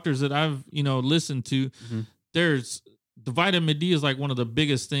the doctors that I've, listened to, there's the vitamin D is like one of the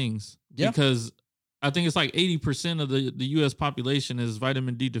biggest things because I think it's like 80% of the U.S. population is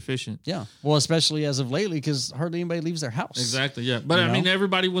vitamin D deficient. Yeah. Well, especially as of lately, because hardly anybody leaves their house. Exactly. Yeah. But I mean,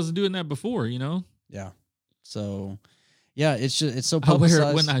 everybody wasn't doing that before, Yeah. So, yeah, it's so publicized. I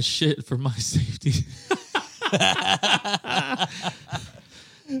wear it when I shit for my safety.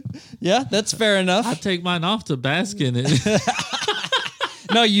 Yeah, that's fair enough. I take mine off to bask in it.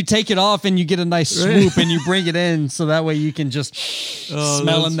 No, you take it off and you get a nice swoop and you bring it in so that way you can just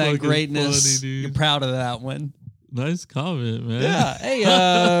smell in that greatness. Funny, you're proud of that one. Nice comment, man. Yeah.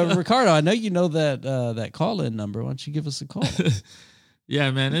 Hey, Ricardo, I know you know that call-in number. Why don't you give us a call?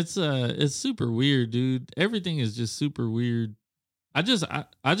 Yeah, man, it's super weird, dude. Everything is just super weird. I just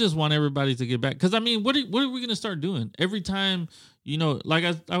want everybody to get back, because I mean, what are we gonna start doing every time? Like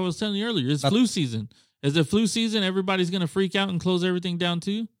I was telling you earlier, it's flu season. Is it flu season? Everybody's gonna freak out and close everything down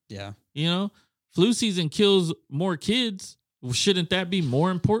too. Yeah, flu season kills more kids. Well, shouldn't that be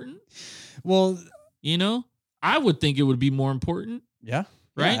more important? Well, I would think it would be more important. Yeah,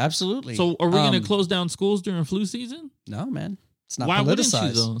 right. Yeah, absolutely. So, are we gonna close down schools during flu season? No, man. It's not Why politicized.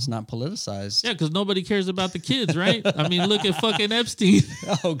 Wouldn't you, though? It's not politicized. Yeah, because nobody cares about the kids, right? I mean, look at fucking Epstein.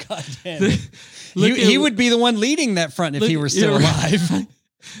 Oh, God damn it. He would be the one leading that front if he were still alive.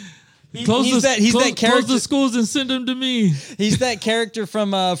 He's that character. Close the schools and send them to me. He's that character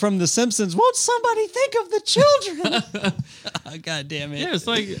from The Simpsons. Won't somebody think of the children? Oh, God damn it. Yeah, it's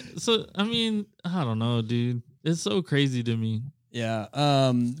like, so, I mean, I don't know, dude. It's so crazy to me. Yeah.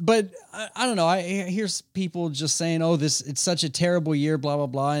 But I don't know. I hear people just saying, oh, it's such a terrible year, blah, blah,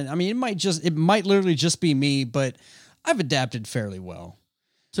 blah. And I mean, it might literally just be me, but I've adapted fairly well.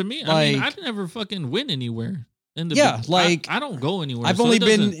 To me, I mean, I never fucking went anywhere. I don't go anywhere. I've only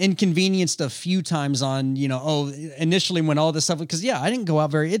been inconvenienced a few times on, initially when all this stuff, because I didn't go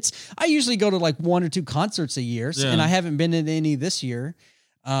out I usually go to like 1 or 2 concerts a year, and I haven't been in any this year.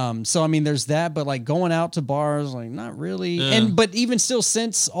 So I mean, there's that, but like going out to bars, like not really. Yeah. But even still,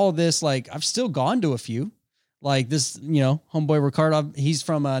 since all this, like I've still gone to a few, like this, homeboy Ricardo, he's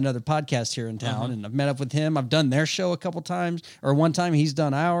from another podcast here in town, and I've met up with him. I've done their show a couple times, or one time he's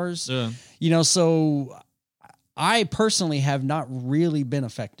done ours. Yeah. So I personally have not really been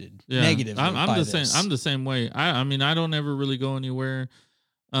affected negatively. I'm the same way. I mean, I don't ever really go anywhere.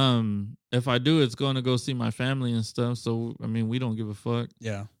 If I do, it's going to go see my family and stuff. So, I mean, we don't give a fuck.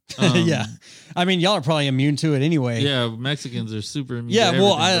 Yeah. Yeah. I mean, y'all are probably immune to it anyway. Yeah. Mexicans are super immune. Yeah.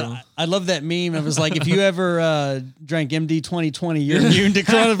 Well, I love that meme. It was like, if you ever drank MD 2020, you're immune to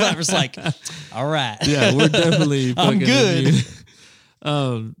coronavirus. It's like, all right. Yeah. We're definitely I'm good.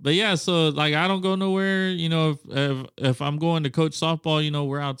 But yeah, so like I don't go nowhere, if I'm going to coach softball,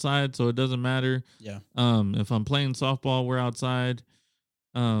 we're outside, so it doesn't matter. Yeah. If I'm playing softball, we're outside.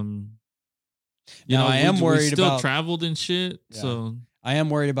 Now I am worried we still about traveled and shit. Yeah. So I am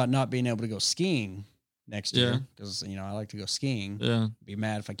worried about not being able to go skiing next year because I like to go skiing. Yeah. Be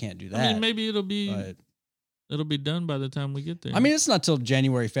mad if I can't do that. I mean, maybe it'll be done by the time we get there. I mean, it's not till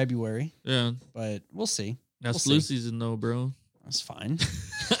January, February. Yeah. But we'll see. That's flu season though, bro. That's fine.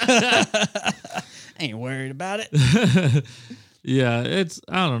 Ain't worried about it. Yeah, it's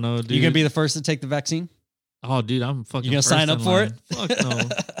I don't know, dude. You gonna be the first to take the vaccine? Oh, dude, I'm fucking. You gonna sign up for it? Fuck no.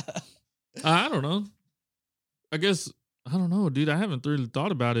 I don't know. I guess I don't know, dude. I haven't really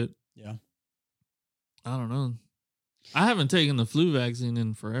thought about it. Yeah. I don't know. I haven't taken the flu vaccine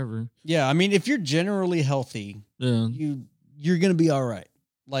in forever. Yeah, I mean, if you're generally healthy, Yeah. you're gonna be all right.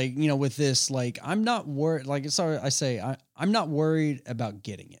 Like, you know, with this, like, I'm not worried. Like, sorry, I'm not worried about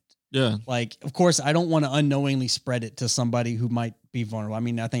getting it. Yeah. Like, of course, I don't want to unknowingly spread it to somebody who might be vulnerable. I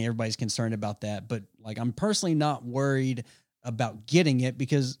mean, I think everybody's concerned about that, but like, I'm personally not worried about getting it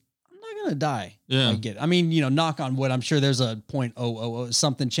because I'm not gonna die. Yeah. If I get it. I mean, you know, knock on wood. I'm sure there's a 0.000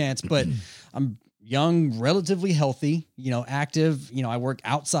 something chance, but I'm young, relatively healthy, you know, active. You know, I work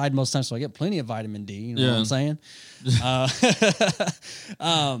outside most times, so I get plenty of vitamin D. You know what I'm saying?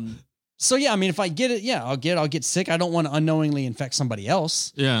 So yeah, I mean, if I get it, yeah, I'll get sick. I don't want to unknowingly infect somebody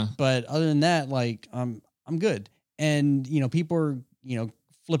else. Yeah. But other than that, like, I'm good. And, you know, people are, you know,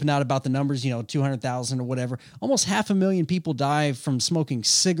 flipping out about the numbers, you know, 200,000 or whatever. Almost 500,000 people die from smoking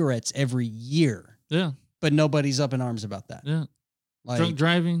cigarettes every year. Yeah. But nobody's up in arms about that. Yeah. Like, drunk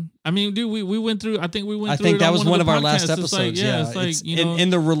driving. I mean, dude, we went through. I think we went. I through think it that on was one of our the last podcasts. episodes. It's like you know, in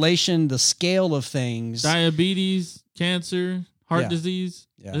the relation, the scale of things, diabetes, cancer, heart Yeah. disease.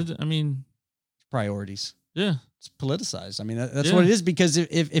 Yeah. I mean, priorities. yeah, It's politicized. I mean, that's what it is, because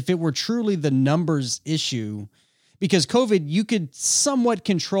if it were truly the numbers issue, because COVID, you could somewhat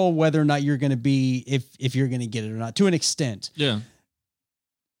control whether or not you're going to be, if you're going to get it or not, to an extent. yeah,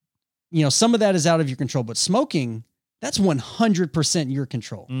 You know, some of that is out of your control, but smoking, that's 100% your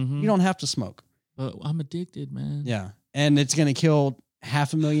control. Mhm. You don't have to smoke. but I'm addicted, man. Yeah. And it's going to kill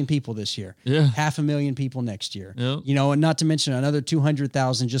 500,000 people this year, Yeah. 500,000 people next year. Yep. You know, and not to mention another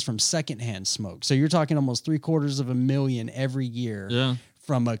 200,000 just from secondhand smoke. So you're talking almost 750,000 every year Yeah.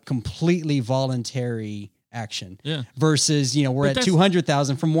 from a completely voluntary action. Yeah. Versus, you know, we're But at that's-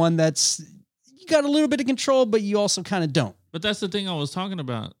 200,000 from one that's, you got a little bit of control, but you also kind of don't. But that's the thing I was talking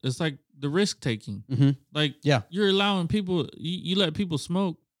about. It's like the risk taking. Mhm. Like, Yeah. you're allowing people. You let people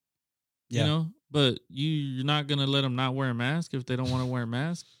smoke. Yeah. You know, but you're not gonna let them not wear a mask if they don't want to wear a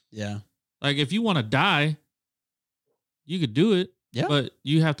mask. Yeah. Like, if you want to die, you could do it. Yeah. But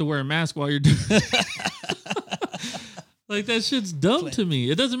you have to wear a mask while you're doing. Like, that shit's dumb to me.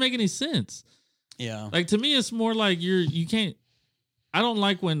 It doesn't make any sense. Yeah. Like, to me, it's more like you can't. I don't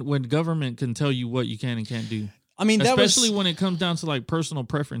like when government can tell you what you can and can't do. I mean, that Especially was, when it comes down to like personal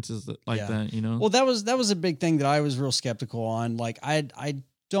preferences like Yeah. that, you know? well, that was a big thing that I was real skeptical on. Like, I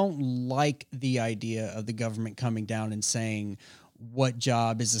don't like the idea of the government coming down and saying what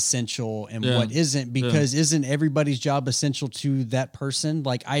job is essential and Yeah. what isn't, because isn't everybody's job essential to that person?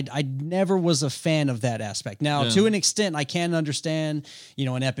 Like, I never was a fan of that aspect. Now, Yeah. to an extent, I can understand, you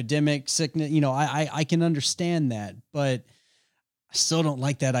know, an epidemic, sickness, you know, I can understand that, but I still don't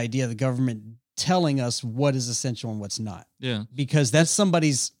like that idea of the government telling us what is essential and what's not, Yeah. because that's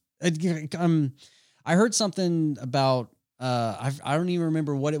somebody's. I heard something about. I don't even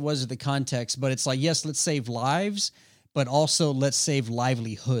remember what it was or the context, but it's like, yes, let's save lives, but also let's save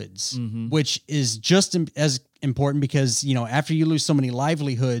livelihoods, Mhm. which is just as important, because, you know, after you lose so many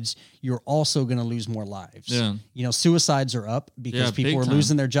livelihoods, you're also going to lose more lives. Yeah. You know, suicides are up because Yeah, people big are time.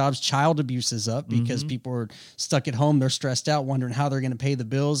 losing their jobs. Child abuse is up because Mhm. people are stuck at home. They're stressed out, wondering how they're going to pay the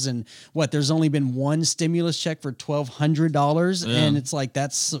bills. And there's only been one stimulus check for $1,200. Yeah. And it's like,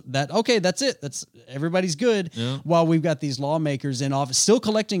 okay, that's it. That's everybody's good. Yeah. While we've got these lawmakers in office still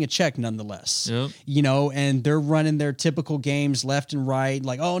collecting a check nonetheless, Yep. you know, and they're running their typical games left and right.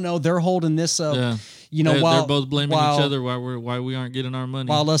 Like, oh no, they're holding this up. Yeah. You know, they're both blaming while- each other why we aren't getting our money.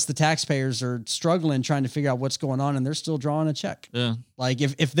 while us, the taxpayers, are struggling trying to figure out what's going on, and they're still drawing a check. Yeah. Like,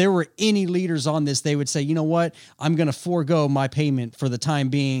 if there were any leaders on this, they would say, you know what, I'm going to forego my payment for the time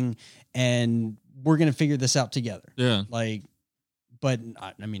being, and we're going to figure this out together. Yeah. Like, but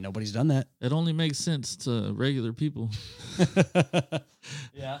I mean, nobody's done that. It only makes sense to regular people.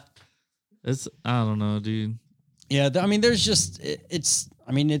 Yeah. I don't know, dude. Yeah, I mean, there's just it's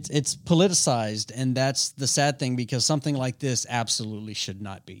politicized, and that's the sad thing, because something like this absolutely should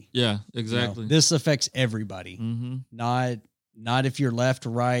not be. Yeah, You know, exactly. this affects everybody, Mm-hmm. not if you're left,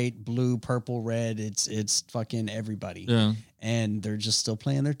 right, blue, purple, red. It's fucking everybody, Yeah. and they're just still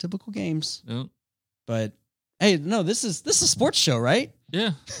playing their typical games. Yep. But hey, no, this is a sports show, right?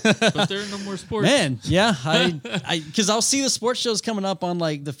 Yeah. But there are no more sports. Man, yeah, because I'll see the sports shows coming up on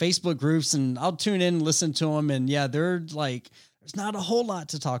like the Facebook groups, and I'll tune in and listen to them, and yeah, they're like, there's not a whole lot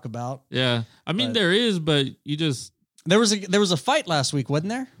to talk about. Yeah. I mean, But- there is, but you just There was a fight last week, wasn't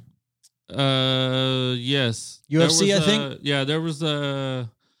there? yes. UFC, There was I think? Yeah, there was who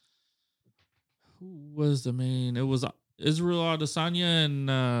was the main? It Israel Adesanya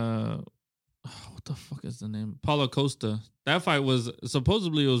and what the fuck is the name? Paulo Costa. That fight was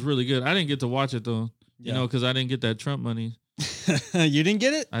supposedly it was really good. I didn't get to watch it though, you know, because I didn't get that Trump money. You didn't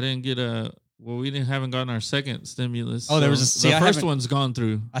get it? I didn't get we haven't gotten our second stimulus. Oh, there was the first one's gone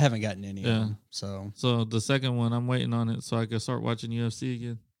through. I haven't gotten any of them. So the second one, I'm waiting on it so I can start watching UFC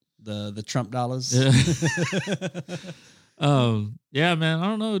again. The Trump dollars. Yeah. Yeah, man. I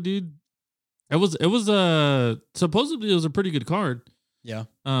don't know, dude. It was supposedly it was a pretty good card. Yeah.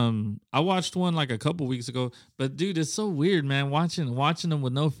 I watched one like a couple weeks ago, but dude, it's so weird, man. Watching them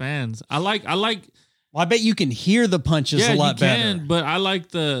with no fans. I like. Well, I bet you can hear the punches a lot better. But I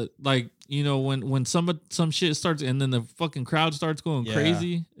like when some shit starts and then the fucking crowd starts going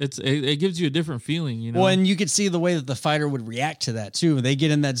crazy. It gives you a different feeling, you know. Well, and you could see the way that the fighter would react to that too. They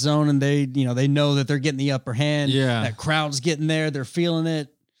get in that zone and they know that they're getting the upper hand. Yeah, that crowd's getting there. They're feeling it.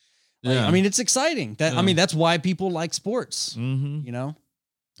 Yeah, I mean, it's exciting. I mean, that's why people like sports. Mm-hmm. You know,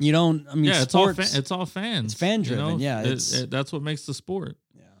 you don't. I mean, sports, it's all fans. It's fan driven. You know? Yeah, that's what makes the sport.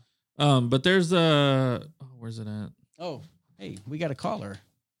 Yeah. But there's where's it at? Oh, hey, we got a caller.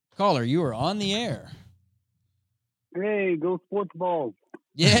 Caller, you are on the air. Hey, go sports balls.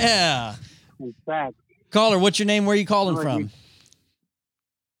 Yeah. In fact. Caller, what's your name? Where are you calling from?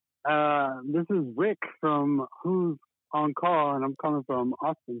 This is Rick from Who's on Call, and I'm calling from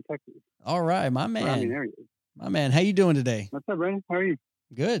Austin, Texas. All right, my man. My man, how you doing today? What's up, Brandon? How are you?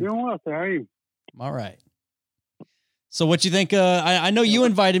 Good. Doing well, sir. How are you? All right. So what you think? I know you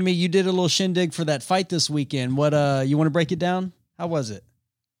invited me. You did a little shindig for that fight this weekend. What you want to break it down? How was it?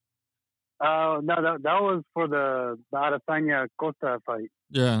 No, that was for the Adesanya Costa fight.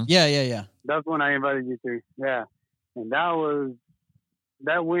 Yeah. That's when I invited you to. Yeah, and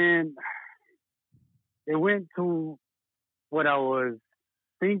it went to what I was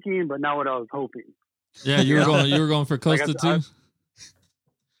thinking, but not what I was hoping. Yeah, you were going for Costa too.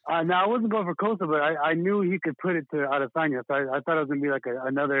 No, I wasn't going for Costa, but I knew he could put it to Adesanya, so I thought it was gonna be like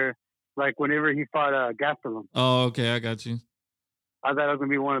another, like whenever he fought Gastelum. Oh, okay, I got you. I thought it was gonna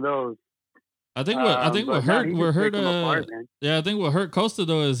be one of those. I think what hurt Costa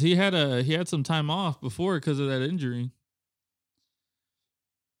though is he had some time off before because of that injury.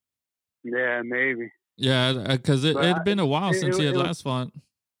 Yeah, maybe. Yeah, because it had been a while since he had last fought.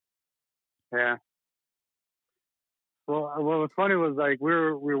 Yeah. Well, what was funny was like we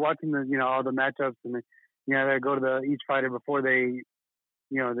were watching all the matchups and they go to each fighter before they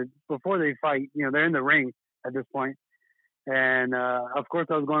fight. They're in the ring at this point, and of course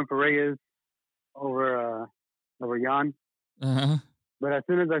I was going for Reyes over Jan. Uh-huh. But as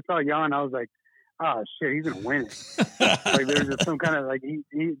soon as I saw Jan, I was like, oh shit, he's gonna win it. Like there was just some kind of like he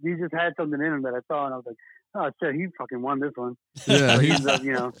just had something in him that I saw, and I was like, oh shit, he fucking won this one. Yeah, he's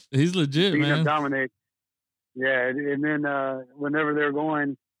legit, man. Dominate. Yeah, and then whenever they were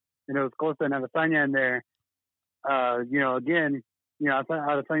going, it was Costa and Adesanya in there. Again,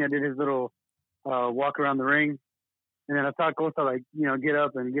 Adesanya did his little walk around the ring, and then I saw Costa get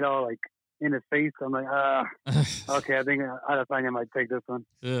up and get all in his face. I'm like, okay, I think Adesanya might take this one.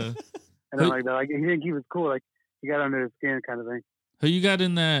 Yeah, and then he didn't keep his cool, he got under his skin, kind of thing. Who you got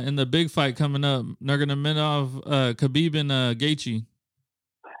in the big fight coming up? Nurmagomedov, Khabib, and Gaethje.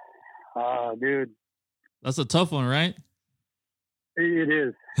 Dude. That's a tough one, right? It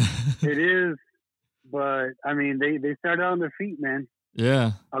is. It is. But I mean, they started on their feet, man.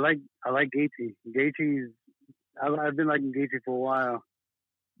 Yeah. I like Gaethje. I've been liking Gaethje for a while.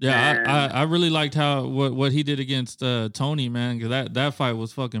 Yeah, I really liked what he did against Tony, man. Because that fight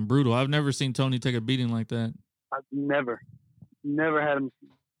was fucking brutal. I've never seen Tony take a beating like that. I've never had him.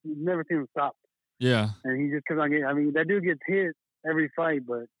 Never seen him stop. Yeah. And he just kept on getting. I mean, that dude gets hit every fight,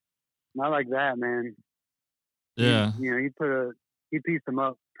 but not like that, man. Yeah. He pieced him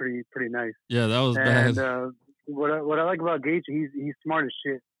up pretty nice. Yeah, that was bad. And what I like about Gaethje, he's smart as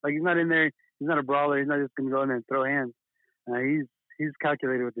shit. Like he's not in there. He's not a brawler. He's not just gonna go in there and throw hands. He's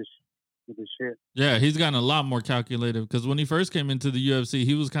calculated with this shit. Yeah, he's gotten a lot more calculated because when he first came into the UFC,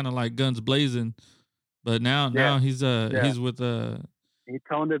 he was kind of like guns blazing, but now he's with he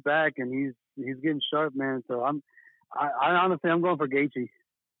toned it back and he's getting sharp, man. So I honestly I'm going for Gaethje.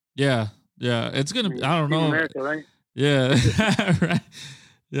 Yeah, it's gonna be. I don't know. America, right? Yeah, right.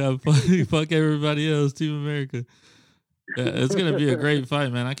 Yeah, fuck everybody else. Team America. Yeah, it's gonna be a great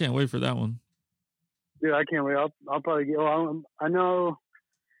fight, man. I can't wait for that one. Dude, I can't wait. I'll probably get. Well, I know.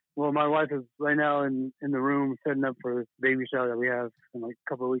 Well, my wife is right now in the room setting up for this baby shower that we have in like a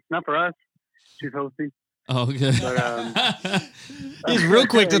couple of weeks. Not for us. She's hosting. Oh, okay. But, he's real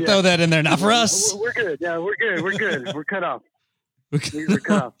quick to throw that in there. Not for us. We're good. Yeah, we're good. We're good. We're cut off. We're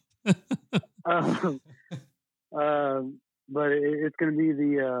cut off. But it's going to be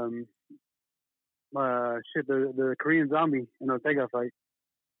the Korean Zombie and Ortega fight.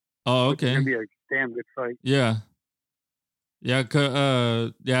 Oh, Which is okay. going to be a damn good fight. Yeah. Yeah.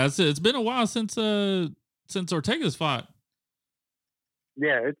 It's been a while since Ortega's fought.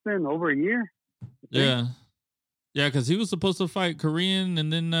 Yeah, it's been over a year. Yeah. Yeah, because he was supposed to fight Korean,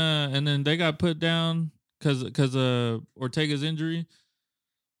 and then they got put down because Ortega's injury.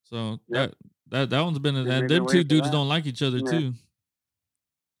 So Yep. that one's been Then and they've them been two waiting for dudes that. don't like each other Yeah. too.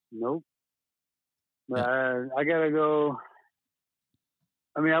 Nope. But I gotta go.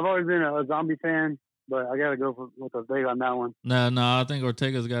 I mean, I've always been a Zombie fan, but I gotta go with Ortega on that one. No, I think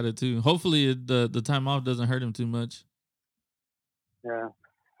Ortega's got it too. Hopefully, the time off doesn't hurt him too much. Yeah,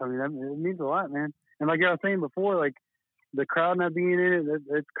 I mean, it means a lot, man. And like I was saying before, like the crowd not being in it,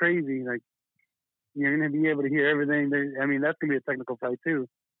 it's crazy. Like you're gonna be able to hear everything. I mean, that's gonna be a technical fight too.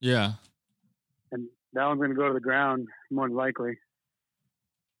 Yeah. And that one's gonna go to the ground more than likely.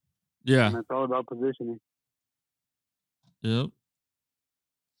 Yeah. And it's all about positioning. Yep.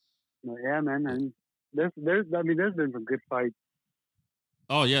 But yeah, man. And there's been some good fights.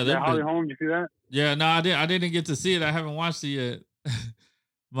 Oh yeah, That Holly Holm, did you see that? Yeah, no, I didn't get to see it. I haven't watched it yet.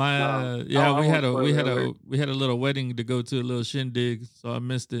 We had a little wedding to go to, a little shindig, so I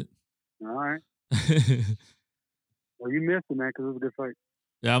missed it. All right. Well, you missed it, man, because it was a good fight.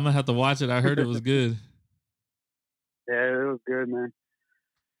 Yeah, I'm gonna have to watch it. I heard it was good. Yeah, it was good, man.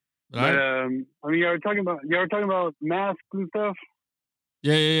 But I mean, you were talking about masks and stuff.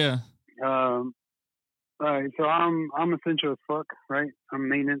 Yeah. All right, so I'm essential as fuck, right? I'm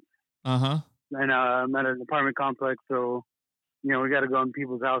maintenance. And I'm at an apartment complex, so we got to go in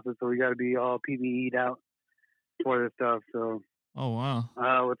people's houses, so we got to be all PPE'd out for this stuff. So. Oh wow.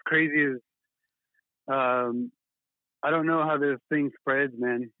 What's crazy is, I don't know how this thing spreads,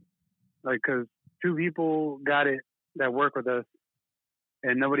 man. Like, cause 2 people got it that work with us,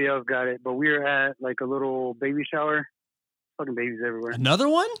 and nobody else got it. But we were at like a little baby shower. Fucking babies everywhere. Another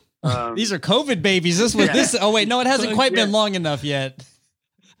one? These are COVID babies. This. Oh wait, no, it hasn't quite been long enough yet.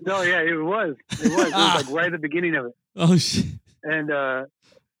 No, yeah, it was. It was like right at the beginning of it. Oh shit. And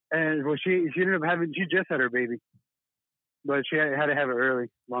well, she ended up she just had her baby, but she had to have it early.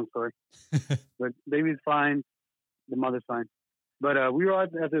 Long story. But baby's fine. The mother's fine. But we were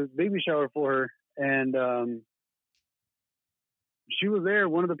at the baby shower for her, and she was there.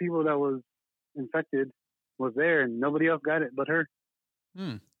 One of the people that was infected was there, and nobody else got it but her.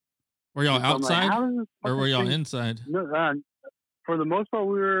 Were y'all outside like, or were y'all inside? No, for the most part,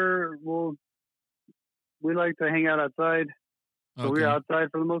 we like to hang out outside. So we were outside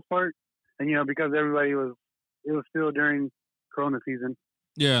for the most part, and because everybody it was still during Corona season.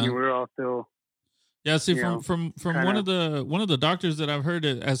 Yeah, we were all still. Yeah, see, from one of the doctors that I've heard,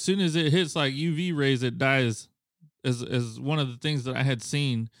 it as soon as it hits like UV rays, it dies. Is one of the things that I had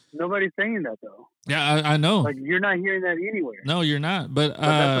seen. Nobody's saying that though. Yeah, I know. Like you're not hearing that anywhere. No, you're not. But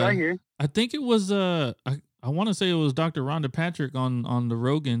that's what I hear. I think it was I want to say it was Dr. Rhonda Patrick on the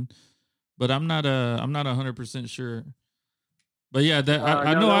Rogan, but I'm not 100% sure. But yeah,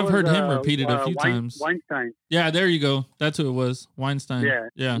 I know I've heard him repeat it a few times. Weinstein. Yeah, there you go. That's who it was. Weinstein.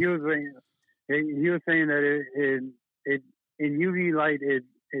 Yeah. He was saying that it in UV light it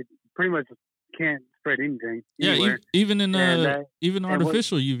pretty much can't spread anything. Yeah, even in even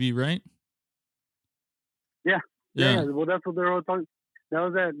artificial UV, right? Yeah. Well, that's what they're all talking. That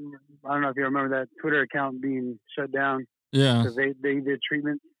was that. I don't know if you remember that Twitter account being shut down. Yeah, because they did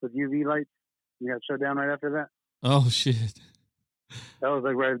treatments with UV lights. You got shut down right after that. Oh shit. That was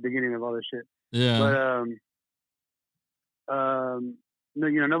like right at the beginning of all this shit. Yeah. But no,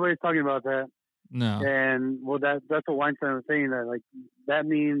 nobody's talking about that. No. And well, that's what Weinstein was saying, that like that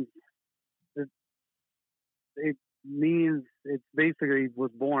means it means it basically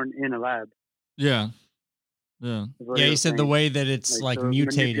was born in a lab. Yeah. Yeah. Yeah, he said the way that it's like so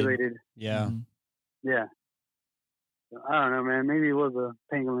mutated. Yeah. Mm-hmm. Yeah. I don't know, man. Maybe it was a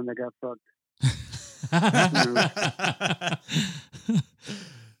pangolin that got fucked.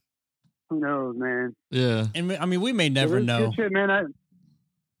 Who knows, man? Yeah. And I mean, we may never know. Good shit, man.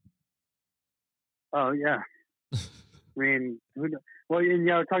 Oh yeah. I mean, well, and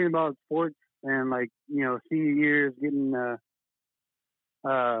y'all talking about sports and like senior years getting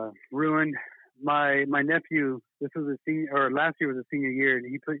ruined. My nephew, this was a senior, or last year was a senior year, and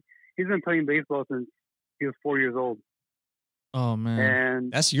he's been playing baseball since he was 4 years old. Oh man,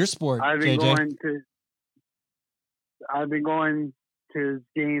 and that's your sport. I've been JJ. going to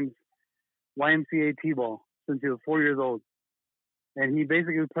games, YMCA T-ball, since he was 4 years old, and he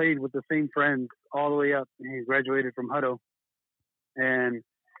basically played with the same friends all the way up. And he graduated from Hutto, and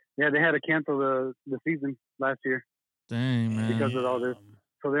Yeah, they had to cancel the season last year Dang, man. because of all this.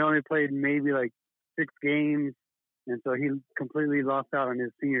 So they only played maybe like 6 games, and so he completely lost out on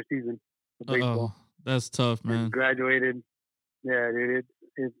his senior season of baseball. That's tough, man. And graduated. Yeah, dude,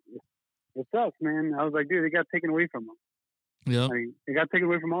 it sucks, man. I was like, dude, it got taken away from him. Yeah. Like, it got taken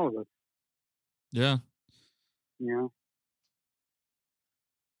away from all of us. Yeah. You know.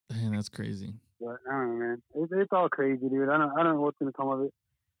 Dang, that's crazy. But I don't know, man. It's all crazy, dude. I don't know what's gonna come of it.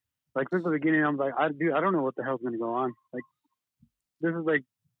 Like since the beginning, I'm like, I don't know what the hell's gonna go on. Like, this is like,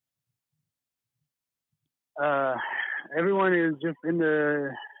 everyone is just in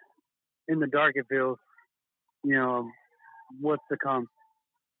the dark. It feels, you know, what's to come.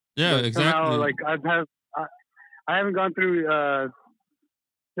 Yeah, but exactly. Somehow, like I haven't gone through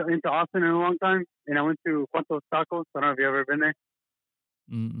into Austin in a long time, and I went to Cuantos Tacos. I don't know if you've ever been there.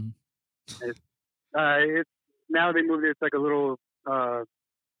 Mm-mm. It's now they moved it. It's like a little what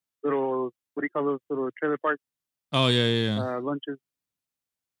do you call those little trailer parks? Oh yeah. Lunches.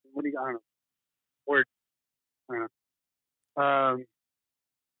 What do you? I don't know. Word. I don't know.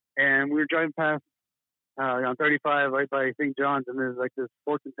 And we were driving past on 35 right by St. John's, and there's like this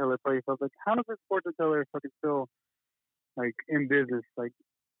fortune teller place. I was like, how does this fortune teller fucking still like in business? Like,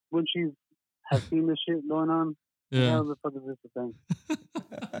 when she have seen this shit going on? Yeah. How the fuck is this a thing?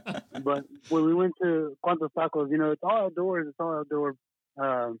 But when we went to Cuantos Tacos, you know, it's all outdoors. It's all outdoor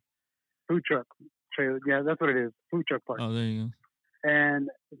food truck trailer. Yeah, that's what it is. Food truck park. Oh, there you go. And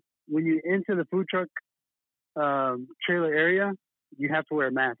when you enter the food truck trailer area, you have to wear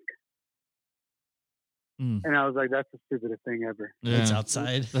a mask. Mm. And I was like, that's the stupidest thing ever. Yeah. It's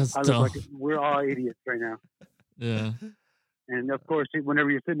outside. That's I was dumb. like, we're all idiots right now. Yeah. And of course, whenever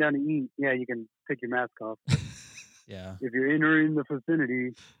you're sitting down to eat, yeah, you can take your mask off. Yeah. If you're entering the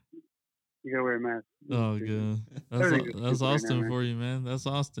vicinity, you gotta wear a mask. Oh, good. Everything's That's stupid right Austin now, man. for you, man. That's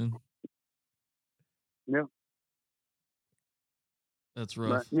Austin. Yep. That's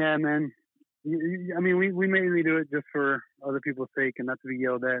rough. But yeah, man. I mean, we mainly do it just for other people's sake and not to be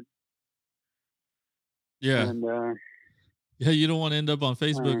yelled at. Yeah. And Yeah, you don't want to end up on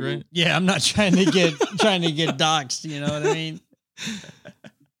Facebook, right? Yeah, I'm not trying to get doxxed. You know what I mean?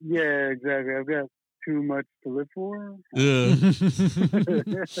 yeah, exactly. I've got too much to live for. Yeah.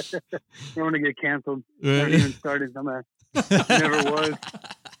 I want to get canceled. Right. Never even started. Never was.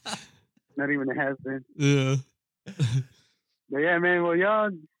 Not even it has been. Yeah. But yeah, man. Well,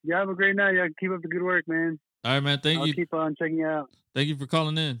 y'all have a great night. Y'all keep up the good work, man. All right, man. I'll keep on checking you out. Thank you for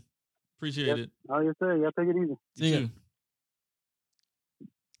calling in. Appreciate it. Oh, yes, sir. Y'all take it easy. You too.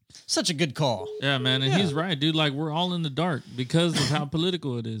 Such a good call. Yeah, man. And Yeah. he's right, dude. Like, we're all in the dark because of how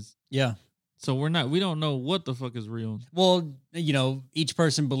political it is. Yeah. So we don't know what the fuck is real. Well, you know, each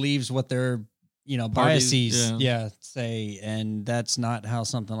person believes what their, you know, Parties, biases say, and that's not how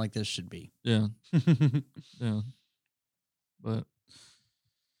something like this should be. Yeah. Yeah. But,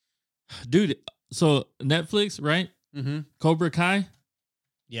 dude, so Netflix, right? Mm-hmm. Cobra Kai.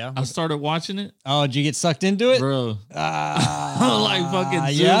 Yeah. I started watching it. Oh, did you get sucked into it? Bro. Ah, like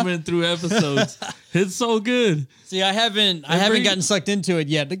fucking yeah? zooming through episodes. It's so good. See, I haven't gotten sucked into it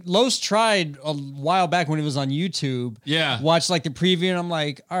yet. Los tried a while back when it was on YouTube. Yeah. Watched like the preview, and I'm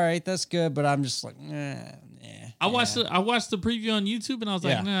like, all right, that's good, but I'm just like, I watched the preview on YouTube, and I was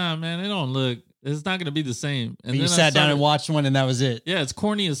like, Yeah. nah, man, it don't look. It's not gonna be the same. And But you then sat down and watched one, and that was it. Yeah, it's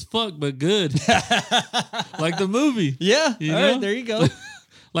corny as fuck, but good. Like the movie. Yeah. You All know? right, there you go.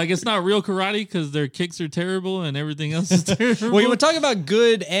 Like, it's not real karate because their kicks are terrible and everything else is terrible. Well, you were talking about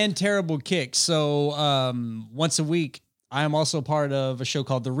good and terrible kicks. So once a week, I am also part of a show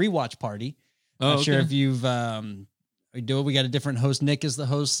called The Rewatch Party. Not sure if you've we do it. We got a different host. Nick is the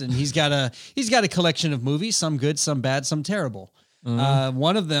host, and he's got a collection of movies, some good, some bad, some terrible.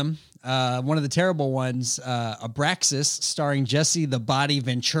 One of them, one of the terrible ones, Abraxas, starring Jesse the Body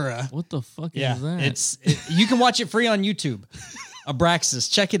Ventura. What the fuck is that? You can watch it free on YouTube. Abraxas,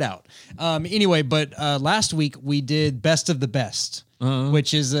 check it out. Anyway, but last week we did Best of the Best,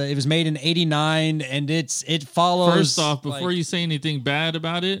 which is it was made in '89, and it follows. First off, before you say anything bad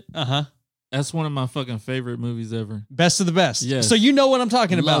about it, that's one of my fucking favorite movies ever. Best of the Best. Yes. So you know what I'm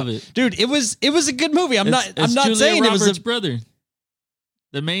talking Love about, it. Dude. It was a good movie. I'm not Julia saying Roberts' it was brother.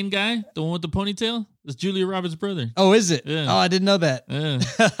 The main guy, the one with the ponytail, is Julia Roberts' brother. Oh, is it? Yeah. Oh, I didn't know that. Yeah.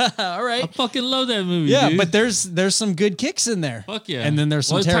 All right. I fucking love that movie. Yeah, dude. but there's some good kicks in there. Fuck yeah. And then there's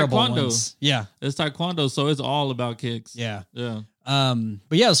some it's terrible taekwondo. ones. Yeah. It's taekwondo, so it's all about kicks. Yeah. Yeah.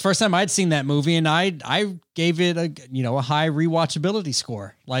 But yeah, it was the first time I'd seen that movie, and I gave it a high rewatchability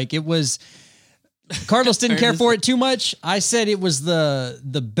score. Like, it was Carlos didn't care for it too much. I said it was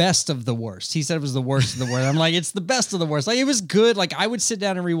the best of the worst. He said it was the worst of the worst. I'm like, it's the best of the worst. Like, it was good. Like, I would sit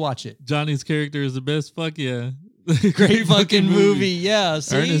down and rewatch it. Johnny's character is the best. Fuck yeah. Great fucking movie. Yeah.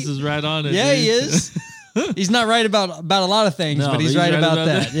 See? Ernest is right on it. Yeah, dude. he is. He's not right about a lot of things, No, but he's right about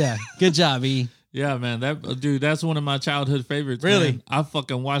that. Yeah. Good job, E. Yeah, man. That's one of my childhood favorites. Really? Man. I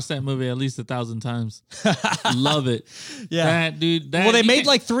fucking watched that movie at least 1,000 times. Love it. Yeah. That, dude. Well, they made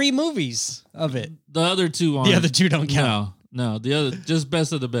like 3 movies of it. The other 2 on The other 2 don't count. No. The other, just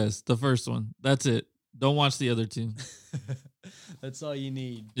best of the best. The first one. That's it. Don't watch the other 2. That's all you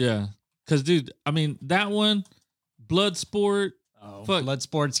need. Yeah. Because, dude, I mean, that one, Bloodsport. Oh, Fuck.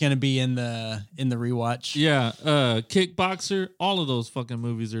 Bloodsport's gonna be in the rewatch. Yeah. Kickboxer. All of those fucking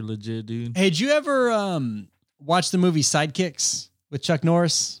movies are legit, dude. Hey, did you ever watch the movie Sidekicks with Chuck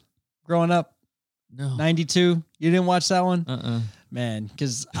Norris growing up? No. 92? You didn't watch that one? Man,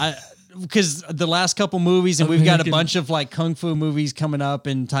 because the last couple movies, and we've got a bunch of like kung fu movies coming up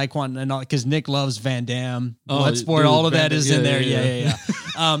and taekwondo and all, because Nick loves Van Damme, Bloodsport, dude, all of that Van is Damme, in there. yeah.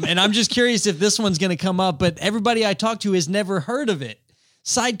 Yeah. And I'm just curious if this one's going to come up, but everybody I talked to has never heard of it.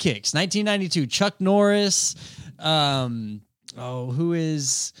 Sidekicks, 1992, Chuck Norris. Who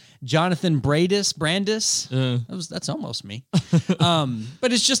is Jonathan Brandis? That's almost me.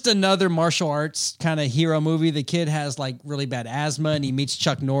 But it's just another martial arts kind of hero movie. The kid has like really bad asthma, and he meets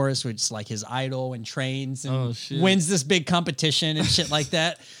Chuck Norris, which is like his idol, and trains and wins this big competition and shit like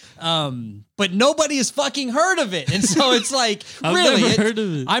that. But nobody has fucking heard of it, and so it's like, really, never heard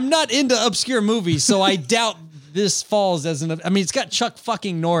of it. I'm not into obscure movies, so I doubt this falls as an. I mean, it's got Chuck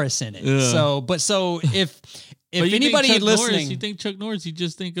fucking Norris in it. Yeah. So if But anybody listening, Norris, you think Chuck Norris, you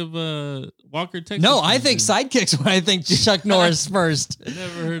just think of Walker, Texas. no, I think Sidekicks when I think Chuck Norris first.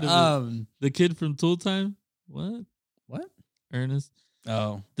 Never heard of it. The kid from Tool Time? What? Ernest?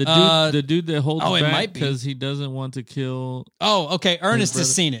 Oh, The dude that holds it back might be. because he doesn't want to kill. Oh, okay. Ernest brother.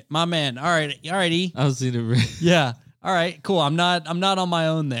 has seen it. My man. All right. E. I've seen it. Yeah. All right. Cool. I'm not on my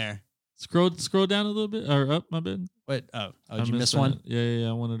own there. Scroll down a little bit or up, my bad. Wait. Oh, I did you miss missed one? Yeah.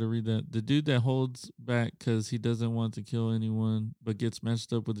 I wanted to read that. The dude that holds back because he doesn't want to kill anyone, but gets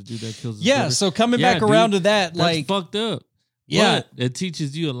matched up with the dude that kills his Yeah. brother. So coming back around to that, That's like, fucked up. yeah. But it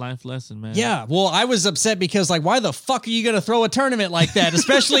teaches you a life lesson, man. Yeah, well, I was upset because, like, why the fuck are you going to throw a tournament like that?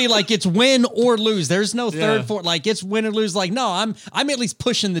 Especially, like, it's win or lose. There's no third, fourth. Like, it's win or lose. Like, no, I'm at least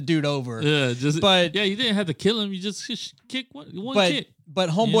pushing the dude over. Yeah, you didn't have to kill him. You just kick one kick. But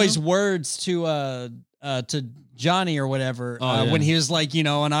Homeboy's words to Johnny or whatever, when he was like,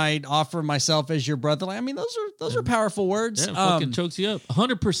 and I offer myself as your brother. Like, I mean, those are powerful words. Yeah, fucking chokes you up.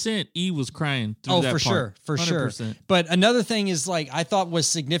 100% E was crying through that part. For 100%. sure. But another thing is, like, I thought was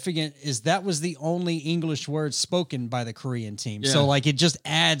significant is that was the only English word spoken by the Korean team. Yeah. So, like, it just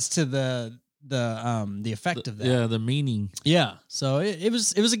adds to the effect of that. Yeah, the meaning. Yeah. So it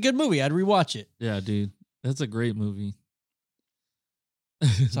was a good movie. I'd rewatch it. Yeah, dude. That's a great movie.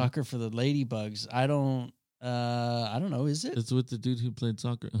 Soccer for the Ladybugs. I don't know. Is it? It's with the dude who played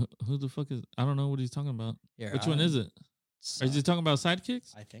soccer. Who the fuck is? I don't know what he's talking about. Here, Which one is it? Are you talking about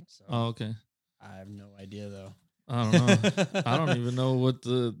Sidekicks? I think so. Oh, okay. I have no idea though. I don't know. I don't even know what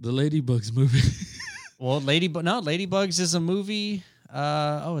the Ladybugs movie. Well, Ladybugs is a movie.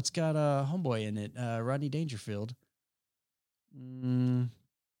 It's got a Homeboy in it. Rodney Dangerfield.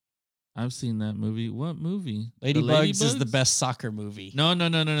 I've seen that movie. What movie? Ladybugs is the best soccer movie. No.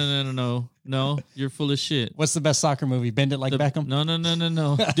 No, you're full of shit. What's the best soccer movie? Bend It Like Beckham?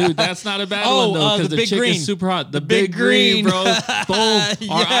 No. Dude, that's not a bad one, though, because the the Big chick Green. is super hot. The Big Big Green, Green. bro. Boom.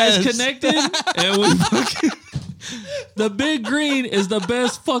 Our eyes connected, and we fucking... The Big Green is the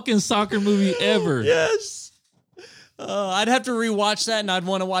best fucking soccer movie ever. Yes. I'd have to rewatch that, and I'd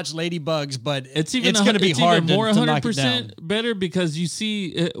want to watch Ladybugs, but It's going to be hard even more to knock it down. 100% better because you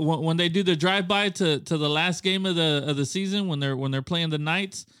see when they do the drive-by to the last game of the season when they're playing the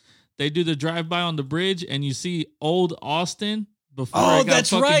Knights, they do the drive-by on the bridge and you see old Austin before. Oh, it got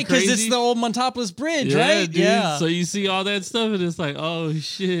that's fucking right, because it's crazy. the old Montopolis Bridge, Yeah, right? dude. Yeah. So you see all that stuff and it's like, oh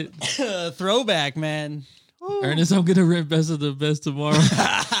shit. Throwback, man. Ooh. Ernest, I'm gonna rent Best of the Best tomorrow.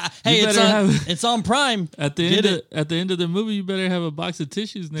 Hey, better it's on Prime. At the end of the movie, you better have a box of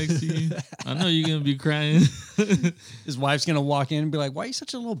tissues next to you. I know you're gonna be crying. His wife's gonna walk in and be like, "Why are you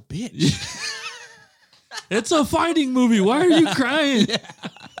such a little bitch?" It's a fighting movie. Why are you crying?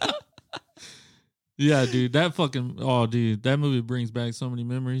 Yeah, dude, that movie brings back so many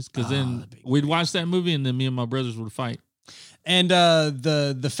memories. Because then we'd watch that movie and then me and my brothers would fight. And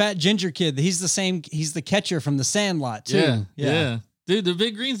the fat ginger kid, he's the catcher from The Sandlot too. Yeah. Dude, the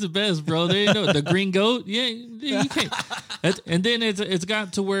big green's the best, bro. They know the green goat. Yeah, you can't. And then it's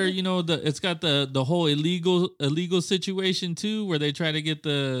got to where it's got the whole illegal situation too, where they try to get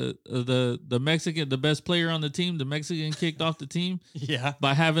the Mexican, the best player on the team, the Mexican kicked off the team. Yeah,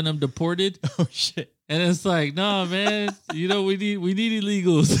 by having them deported. Oh shit! And it's like, no, man. We need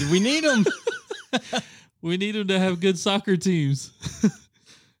illegals. We need them. We need them to have good soccer teams.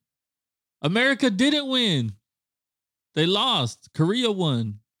 America didn't win. They lost. Korea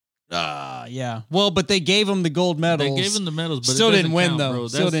won. Yeah. Well, but they gave them the gold medals. They gave them the medals, but still it didn't win count, though. bro.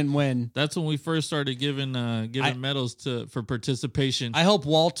 Still didn't win. That's when we first started giving medals for participation. I hope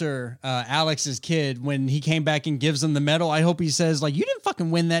Walter, Alex's kid, when he came back and gives him the medal, I hope he says like, "You didn't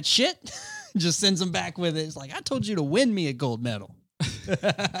fucking win that shit." Just sends him back with it. It's like, I told you to win me a gold medal.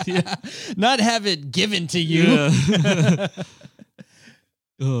 Yeah. Not have it given to you. Yeah.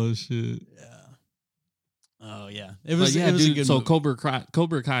 Oh shit. Yeah. Oh yeah. It was dude, a good so movie.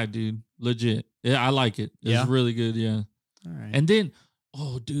 Cobra Kai, dude, legit. Yeah, I like it. It's Yeah? really good. Yeah. All right. And then,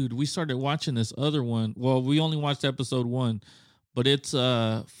 oh, dude, we started watching this other one. Well, we only watched episode 1, but it's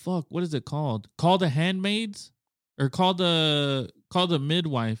what is it called? Call the Handmaids, or call the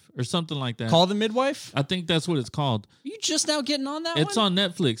Midwife, or something like that. Call the Midwife? I think that's what it's called. Are you just now getting on that It's one? on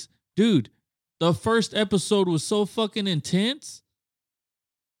Netflix, dude. The first episode was so fucking intense.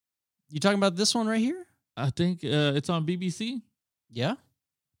 You talking about this one right here? I think it's on BBC. Yeah.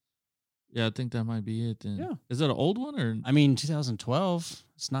 Yeah, I think that might be it. Then. Yeah. Is that an old one or? I mean, 2012.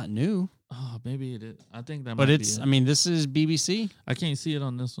 It's not new. Oh, maybe it is. I think that. But might it's, be it. I mean, this is BBC. I can't see it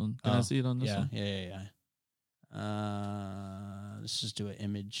on this one. Can I Oh, see it on this one? Yeah. Let's just do an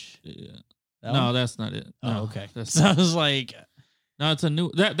image. Yeah. That No, one? that's not it. Oh, No, okay. That's So I was like, no, it's a new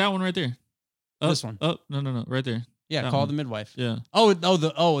that one right there. Up, This one. Up. No, right there. yeah, That Call one. the Midwife. Yeah.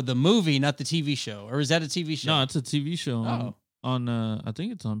 The movie, not the TV show. Or is that a TV show? No, it's a TV show Oh. on I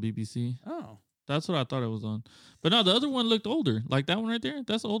think it's on BBC. Oh. That's what I thought it was on. But no, the other one looked older. Like that one right there.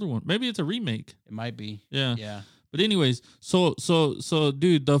 That's the older one. Maybe it's a remake. It might be. Yeah. Yeah. But anyways, so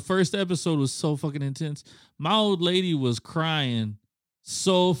dude, the first episode was so fucking intense. My old lady was crying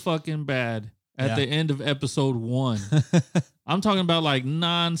so fucking bad at Yeah. the end of episode 1. I'm talking about like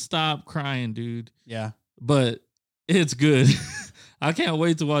nonstop crying, dude. Yeah. But it's good. I can't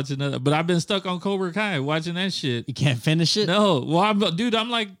wait to watch another. But I've been stuck on Cobra Kai watching that shit. You can't finish it? No, well, I'm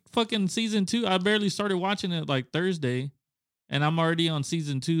like fucking season 2. I barely started watching it like Thursday, and I'm already on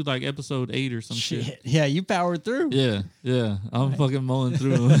season 2, like episode 8 or some shit. Yeah, you powered through. Yeah, I'm fucking mowing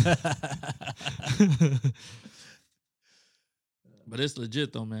through them. But it's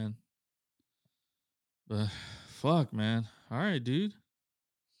legit though, man. But fuck, man. All right, dude.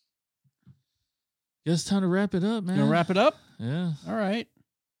 Guess time to wrap it up, man. You gonna wrap it up? Yeah, All right.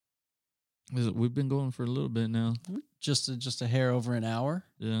 we've been going for a little bit now. Just a hair over an hour.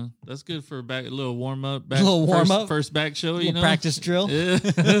 Yeah, that's good for a little warm up. A little warm-up. First back show, you Little know. practice drill. Yeah.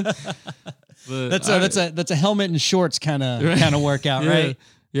 But That's a helmet and shorts kind of workout, yeah. right?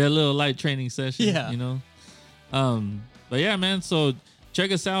 Yeah, a little light training session. Yeah. You know. But yeah, man. So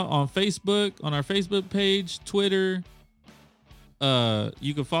check us out on Facebook, on our Facebook page, Twitter.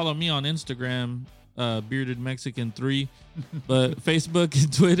 You can follow me on Instagram, Bearded Mexican 3, but Facebook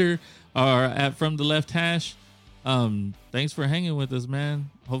and Twitter are at From the Left Hash. Thanks for hanging with us, man.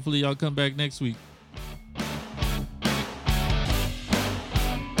 Hopefully y'all come back next week.